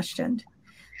strongly questioned.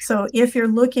 So if you're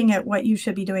looking at what you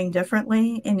should be doing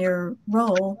differently in your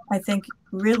role, I think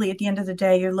really at the end of the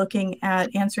day, you're looking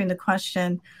at answering the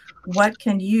question, what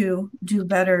can you do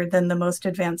better than the most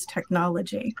advanced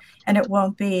technology? And it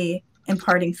won't be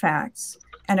imparting facts,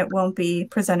 and it won't be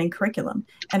presenting curriculum,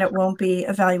 and it won't be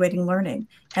evaluating learning,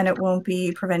 and it won't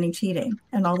be preventing cheating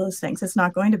and all those things. It's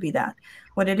not going to be that.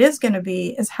 What it is going to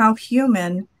be is how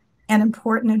human and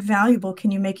important and valuable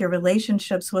can you make your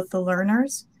relationships with the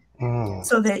learners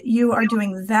so that you are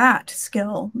doing that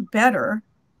skill better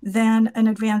than an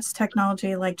advanced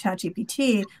technology like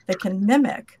ChatGPT that can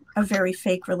mimic a very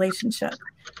fake relationship.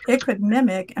 It could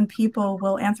mimic, and people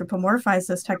will anthropomorphize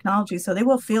this technology, so they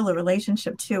will feel a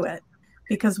relationship to it.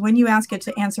 Because when you ask it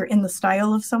to answer in the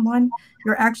style of someone,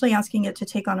 you're actually asking it to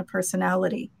take on a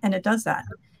personality, and it does that.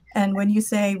 And when you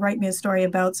say, write me a story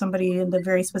about somebody in the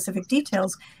very specific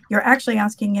details, you're actually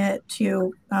asking it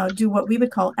to do what we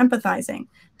would call empathizing,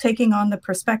 taking on the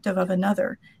perspective of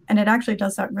another. And it actually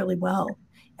does that really well.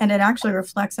 And it actually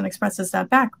reflects and expresses that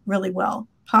back really well,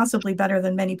 possibly better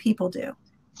than many people do.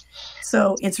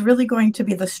 So it's really going to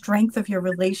be the strength of your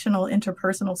relational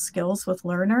interpersonal skills with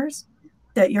learners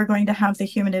that you're going to have the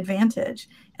human advantage.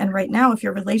 And right now, if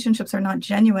your relationships are not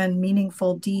genuine,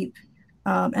 meaningful, deep,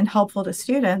 and helpful to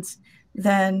students,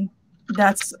 then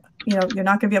that's, you're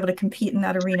not going to be able to compete in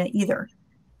that arena either.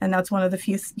 And that's one of the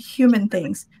few human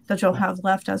things that you'll have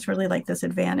left as really like this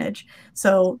advantage.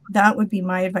 So that would be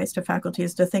my advice to faculty,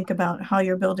 is to think about how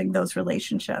you're building those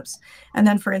relationships. And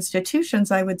then for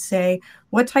institutions, I would say,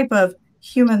 what type of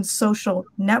human social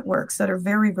networks that are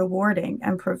very rewarding,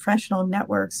 and professional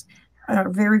networks are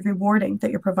very rewarding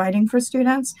that you're providing for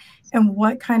students, and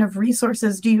what kind of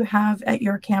resources do you have at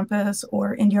your campus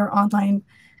or in your online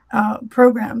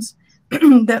programs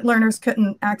that learners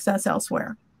couldn't access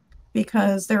elsewhere,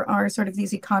 because there are sort of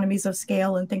these economies of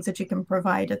scale and things that you can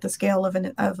provide at the scale of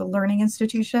a learning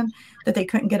institution that they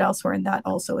couldn't get elsewhere, and that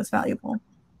also is valuable.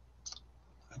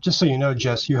 Just so you know,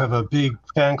 Jess, you have a big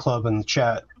fan club in the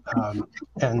chat,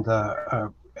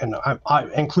 and I,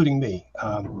 including me.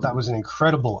 That was an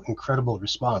incredible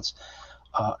response.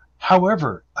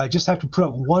 However, I just have to put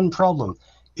up one problem.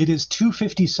 It is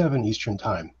 2:57 Eastern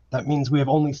Time. That means we have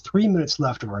only 3 minutes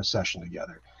left of our session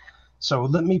together. So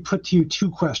let me put to you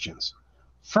two questions.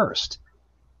 First,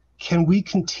 can we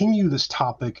continue this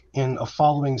topic in a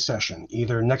following session,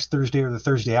 either next Thursday or the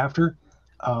Thursday after?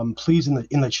 Please,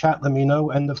 in the chat, let me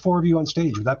know. And the four of you on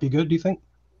stage, would that be good, do you think?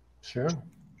 Sure.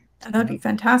 That'd be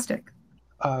fantastic.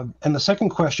 And the second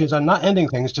question is, I'm not ending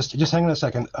things, just hang on a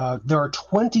second. There are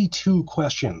 22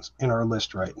 questions in our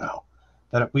list right now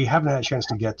that we haven't had a chance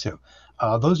to get to.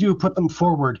 Those of you who put them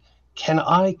forward, can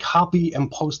I copy and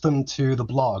post them to the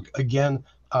blog? Again,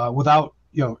 without,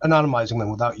 anonymizing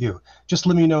them without you. Just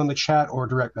let me know in the chat or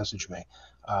direct message me,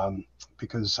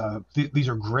 because these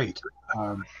are great.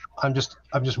 I'm just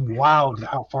wowed at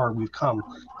how far we've come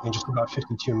in just about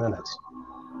 52 minutes.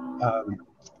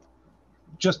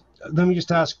 Let me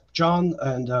just ask John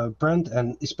and Brent,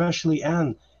 and especially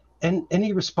Anne, and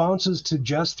any responses to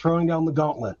Jess throwing down the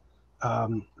gauntlet?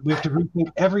 We have to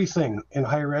rethink everything in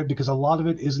higher ed, because a lot of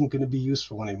it isn't going to be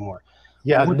useful anymore.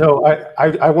 Yeah, no,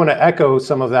 I want to echo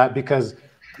some of that, because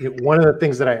one of the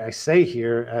things that I say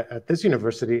here at this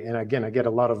university, and again, I get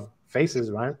a lot of faces,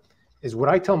 right, is what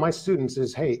I tell my students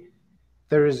is, hey,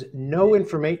 there is no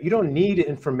information. You don't need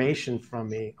information from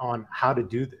me on how to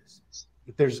do this.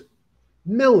 There's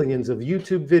millions of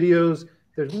YouTube videos.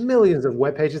 There's millions of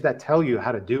web pages that tell you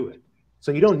how to do it.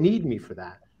 So you don't need me for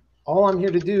that. All I'm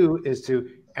here to do is to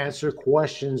answer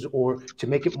questions, or to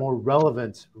make it more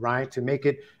relevant, right? To make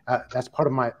it, that's part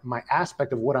of my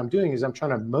aspect of what I'm doing, is I'm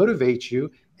trying to motivate you.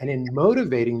 And in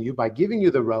motivating you by giving you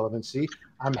the relevancy,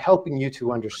 I'm helping you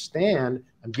to understand.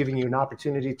 I'm giving you an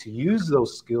opportunity to use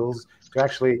those skills to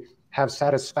actually have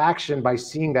satisfaction by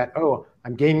seeing that, oh,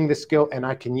 I'm gaining the skill and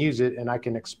I can use it and I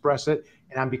can express it,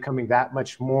 and I'm becoming that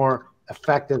much more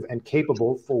effective and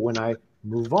capable for when I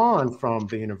move on from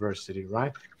the university,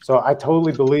 right? So I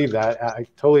totally believe that. I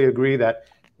totally agree that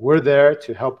we're there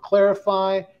to help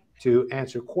clarify, to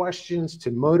answer questions,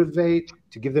 to motivate,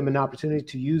 to give them an opportunity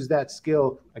to use that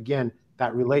skill. Again,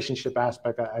 that relationship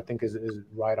aspect, I think is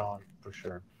right on for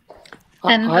sure.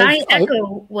 And I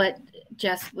echo what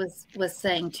Jess was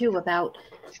saying too about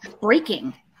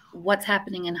breaking what's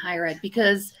happening in higher ed,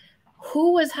 because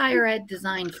who was higher ed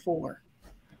designed for?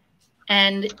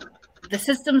 And the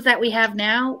systems that we have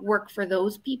now work for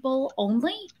those people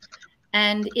only.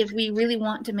 And if we really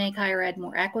want to make higher ed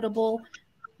more equitable,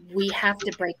 we have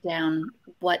to break down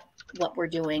what we're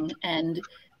doing and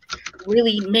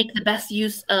really make the best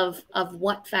use of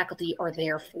what faculty are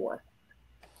there for.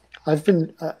 I've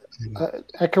been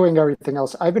echoing everything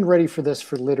else. I've been ready for this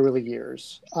for literally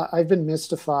years. I've been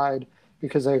mystified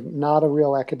because I'm not a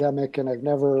real academic and I've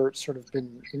never sort of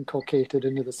been inculcated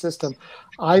into the system.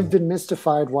 I've been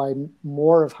mystified why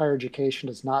more of higher education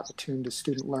is not attuned to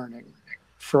student learning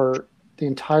for the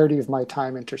entirety of my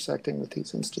time intersecting with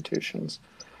these institutions.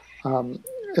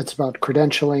 It's about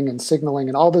credentialing and signaling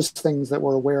and all those things that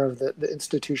we're aware of that the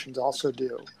institutions also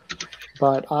do.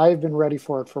 But I've been ready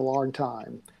for it for a long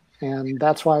time. And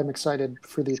that's why I'm excited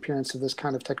for the appearance of this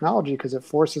kind of technology, because it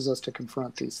forces us to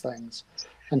confront these things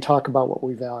and talk about what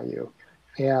we value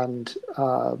and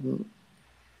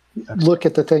look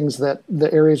at the things that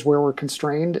the areas where we're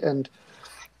constrained and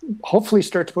hopefully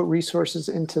start to put resources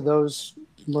into those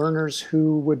learners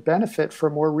who would benefit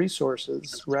from more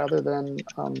resources rather than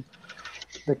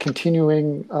the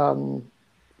continuing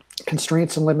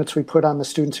constraints and limits we put on the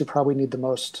students who probably need the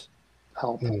most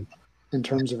help in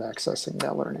terms of accessing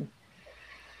that learning.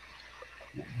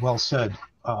 Well said.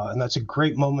 And that's a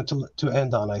great moment to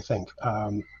end on, I think.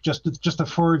 Just the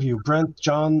four of you, Brent,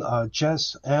 John,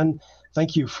 Jess, Anne,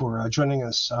 thank you for joining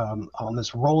us on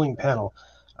this rolling panel.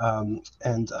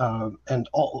 And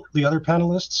all the other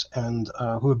panelists and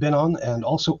who have been on, and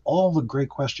also all the great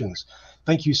questions.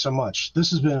 Thank you so much.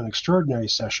 This has been an extraordinary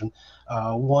session,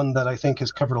 one that I think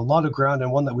has covered a lot of ground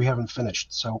and one that we haven't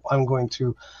finished. So I'm going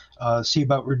to see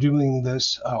about resuming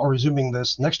this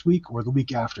next week or the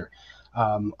week after.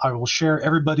 I will share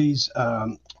everybody's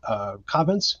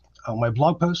comments on my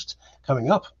blog post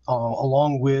coming up,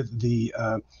 along with the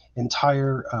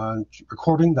entire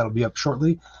recording that'll be up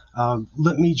shortly.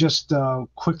 Let me just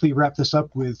quickly wrap this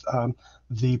up with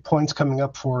the points coming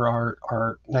up for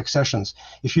our next sessions.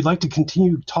 If you'd like to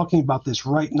continue talking about this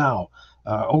right now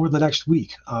over the next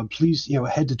week, please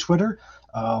head to Twitter,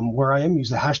 where I am. Use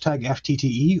the hashtag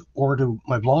FTTE, or to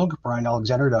my blog,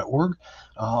 brianalexander.org.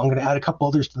 I'm going to add a couple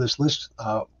others to this list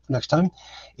next time.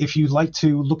 If you'd like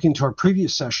to look into our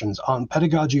previous sessions on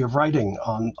pedagogy of writing,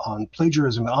 on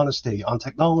plagiarism and honesty, on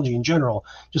technology in general,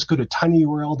 just go to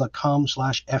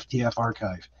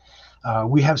tinyurl.com/FTF-archive.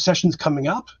 We have sessions coming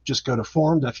up. Just go to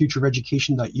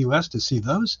forum.futureeducation.us to see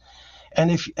those. And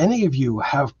if any of you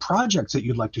have projects that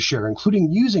you'd like to share,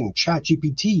 including using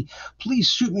ChatGPT, please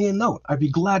shoot me a note. I'd be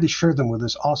glad to share them with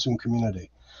this awesome community.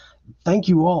 Thank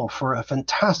you all for a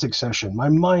fantastic session. My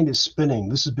mind is spinning.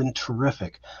 This has been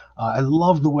terrific. I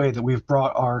love the way that we've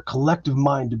brought our collective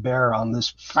mind to bear on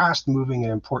this fast-moving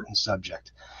and important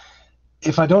subject.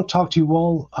 If I don't talk to you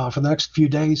all for the next few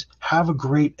days, have a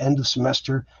great end of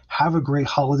semester. Have a great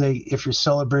holiday if you're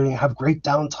celebrating. Have great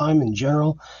downtime in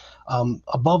general.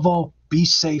 Above all, be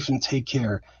safe and take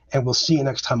care. And we'll see you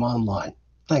next time online.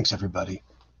 Thanks, everybody.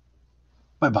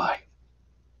 Bye-bye.